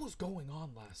 what was going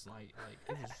on last night? Like,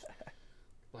 it was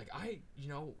like I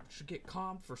should get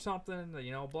comped for something,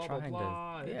 blah blah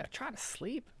blah. Trying to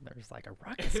sleep. There's like a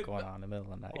ruckus going on in the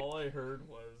middle of the night. All I heard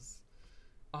was,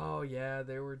 "Oh yeah,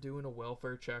 they were doing a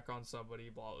welfare check on somebody."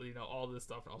 Blah, all this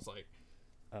stuff, and I was like,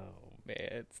 "Oh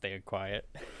man, staying quiet."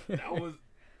 That was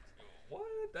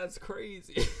what? That's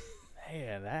crazy.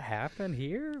 Man, that happened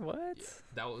here? What? Yeah,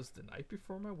 that was the night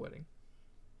before my wedding.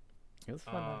 It was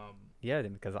fun. Um, Yeah,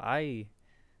 because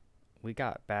we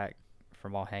got back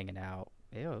from all hanging out.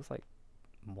 Yeah, it was like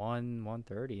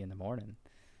 1:30 in the morning.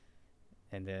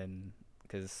 And then,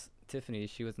 because Tiffany,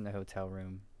 she was in the hotel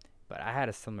room, but I had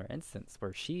a similar instance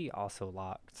where she also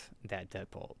locked that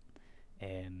deadbolt,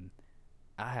 and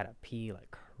I had to pee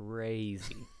like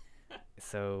crazy.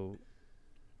 So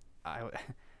I,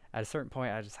 at a certain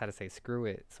point, I just had to say screw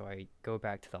it. So I go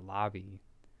back to the lobby,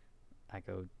 I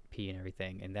go pee and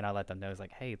everything, and then I let them know it's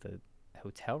like, hey, the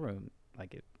hotel room,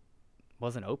 like, it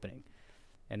wasn't opening.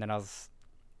 And then I was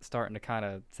starting to kind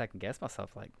of second guess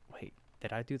myself, like, wait,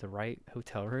 did I do the right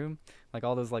hotel room? Like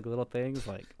all those like little things,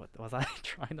 like, what was I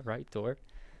trying the right door?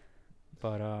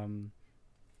 But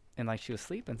and like she was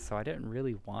sleeping, so I didn't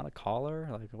really want to call her,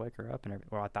 like wake her up and everything.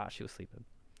 Well, I thought she was sleeping,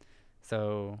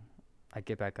 so I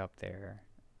get back up there,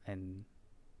 and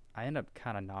I end up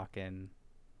kind of knocking.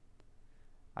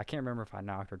 I can't remember if I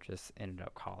knocked or just ended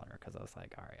up calling her because I was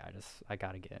like, all right, I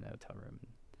gotta get in a hotel room.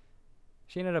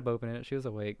 She ended up opening it. She was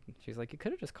awake. She's like, you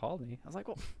could have just called me. I was like,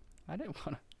 well, I didn't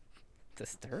want to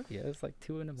disturb you. It was like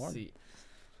 2 in the morning. See,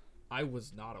 I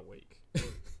was not awake.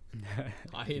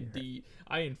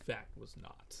 I in fact was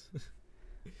not.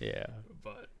 Yeah.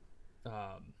 But,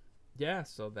 yeah.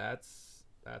 So that's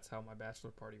how my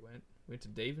bachelor party went. Went to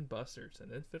Dave and Buster's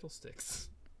and then Fiddlesticks.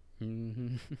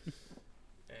 Mm-hmm.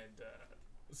 And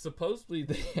supposedly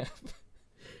they have,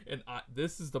 and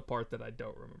this is the part that I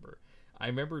don't remember. I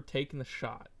remember taking the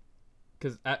shot,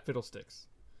 because at Fiddlesticks,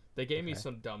 they gave me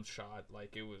some dumb shot,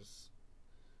 like it was,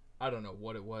 I don't know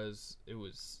what it was. It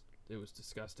was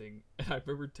disgusting, and I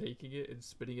remember taking it and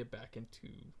spitting it back into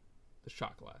the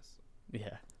shot glass.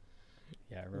 Yeah.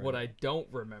 Yeah. I remember What I don't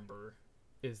remember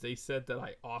is they said that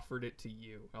I offered it to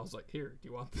you. I was like, "Here, do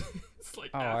you want this?" It's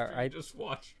like after you just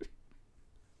watched.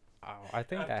 Oh, I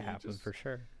think After that you happened just- for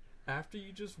sure. After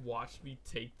you just watched me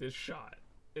take this shot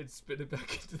and spit it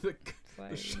back into the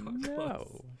Like, shot no. glass,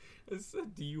 I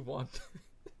said, "Do you want this?"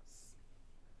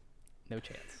 No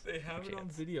chance. They have it on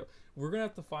video. We're gonna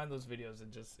have to find those videos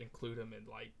and just include them in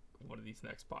like one of these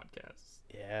next podcasts.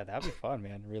 Yeah, that'd be fun,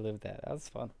 man. Relive that. That was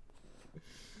fun.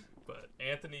 But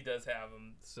Anthony does have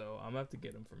them, so I'm gonna have to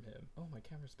get them from him. Oh, my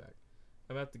camera's back.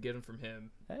 I'm gonna have to get them from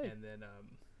him, Hey. and then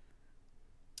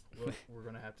we're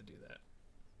gonna have to do that.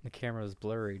 The camera was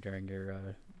blurry during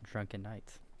your drunken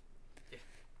nights. Yeah.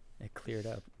 It cleared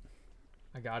up.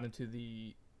 I got into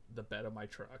the bed of my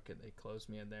truck, and they closed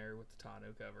me in there with the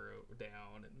tonneau cover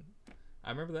down, and I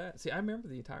remember that. See, I remember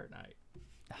the entire night.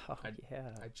 Oh, yeah.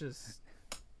 I just,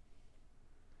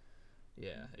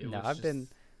 yeah.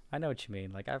 I know what you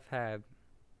mean. Like, I've had,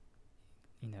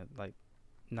 like,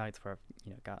 nights where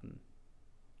I've, gotten,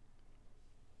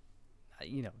 a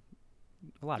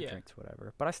lot of drinks,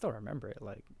 whatever. But I still remember it.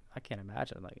 Like, I can't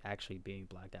imagine, like, actually being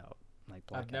blacked out. Like,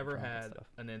 I've never drunk and had stuff.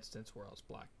 an instance where I was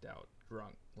blacked out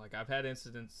drunk. Like, I've had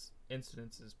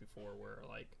incidences before where,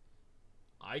 like,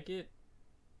 I get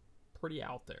pretty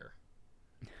out there.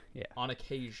 Yeah. On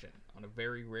occasion, on a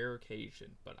very rare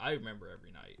occasion, but I remember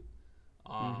every night.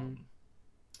 What was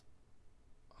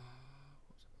I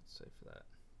about to say for that?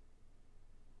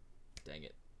 Dang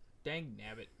it.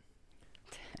 Dagnabit.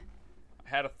 I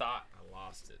had a thought. I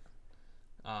lost it.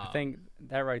 I think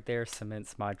that right there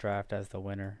cements my draft as the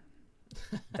winner.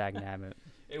 Dagnabit.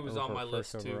 It was on my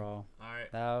list too. Overall. All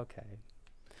right. Okay.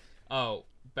 Oh,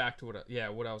 back to what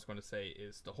I was going to say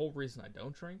is the whole reason I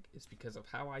don't drink is because of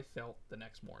how I felt the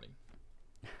next morning.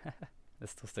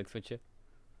 This still sticks with you?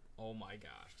 Oh my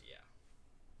gosh, yeah.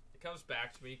 It comes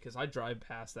back to me because I drive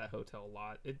past that hotel a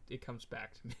lot. It comes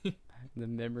back to me. The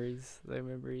memories.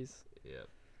 Yep.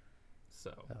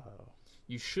 So Oh.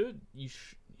 you should.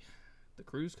 The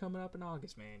cruise coming up in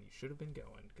August, man. You should have been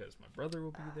going because my brother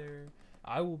will be there.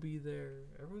 I will be there.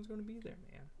 Everyone's going to be there,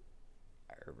 man.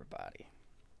 Everybody.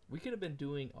 We could have been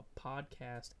doing a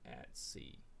podcast at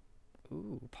sea.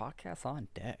 Ooh, podcast on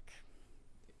deck.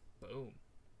 Boom.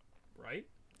 Right?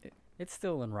 It's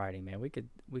still in writing, man. We can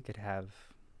have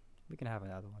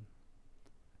another one.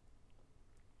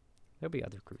 There'll be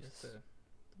other cruises.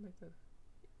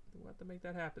 We'll have to make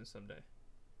that happen someday.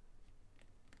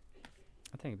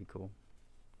 I think it'd be cool.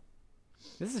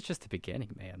 This is just the beginning,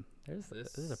 man. This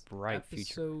is a bright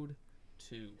future. Episode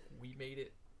 2. We made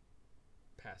it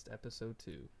past episode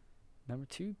 2. Number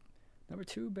two,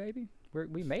 baby.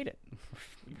 We made it.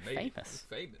 We We're made famous.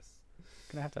 It. We're famous.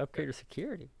 Gonna have to upgrade our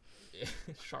security. Yeah.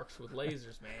 Sharks with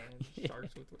lasers, man.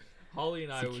 Sharks with. Holly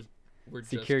and I were just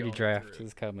security going draft through.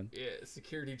 is coming. Yeah,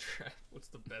 security draft. What's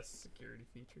the best security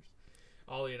features?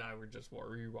 Ollie and I were just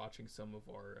rewatching some of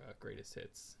our greatest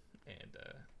hits, and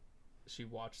she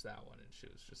watched that one and she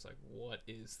was just like, "What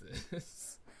is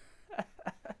this?"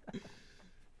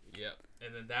 Yep.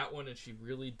 And then that one, and she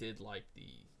really did like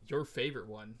your favorite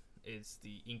one is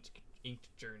the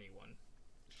Inked Journey one.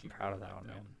 I'm proud of that one,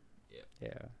 man. Yep.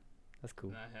 Yeah, that's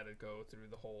cool. And I had to go through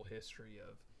the whole history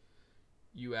of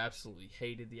you absolutely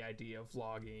hated the idea of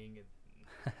vlogging,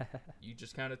 and you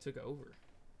just kind of took over.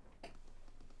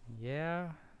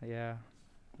 Yeah.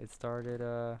 It started.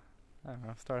 I don't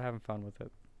know. Started having fun with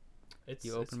it.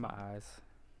 You opened my eyes.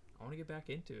 I want to get back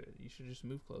into it. You should just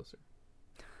move closer.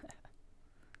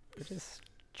 We just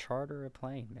charter a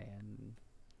plane, man.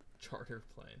 Charter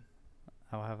plane.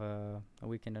 I'll have a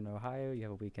weekend in Ohio. You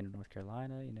have a weekend in North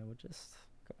Carolina. We'll just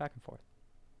go back and forth.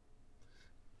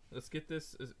 Let's get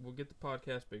this. We'll get the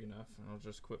podcast big enough, and I'll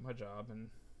just quit my job and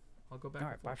I'll go back. All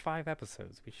right, by 5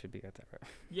 episodes, we should be at that.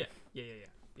 Right? Yeah.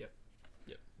 Yep.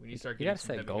 We need to start. You getting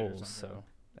gotta set goals. So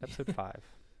episode 5.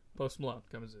 Post Malone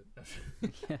comes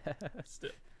in.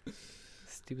 Still.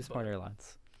 Stupid Smart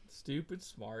Airlines. Stupid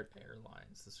Smart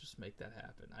Airlines. Let's just make that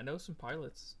happen. I know some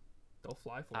pilots. They'll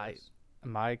fly for us.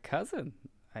 My cousin,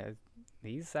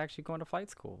 he's actually going to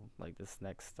flight school like this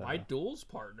next. My duals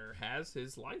partner has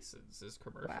his license, his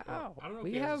commercial. Wow. I don't know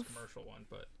if he has his commercial one,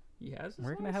 but he has his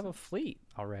We're going to have a license. fleet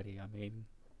already. I mean,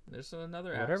 there's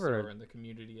another app store in the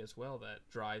community as well that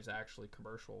drives actually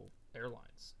commercial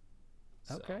airlines.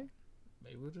 So okay.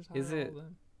 Maybe we'll just hire all of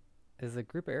them. Is a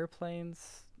group of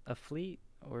airplanes a fleet,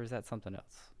 or is that something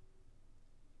else?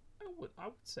 I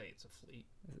would say it's a fleet.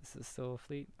 Is this still a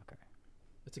fleet? Okay.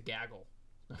 It's a gaggle.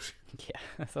 Yeah,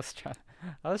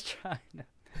 I was trying to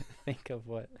think of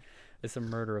what. It's a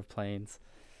murder of planes.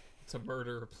 It's a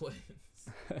murder of planes.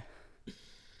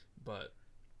 But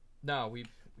no, we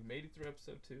made it through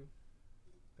episode 2.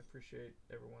 I appreciate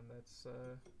everyone that's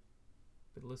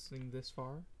been listening this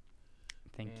far.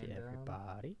 Thank you,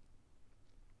 everybody.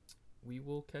 We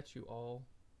will catch you all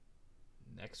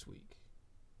next week.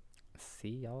 See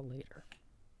y'all later.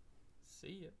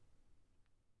 See ya.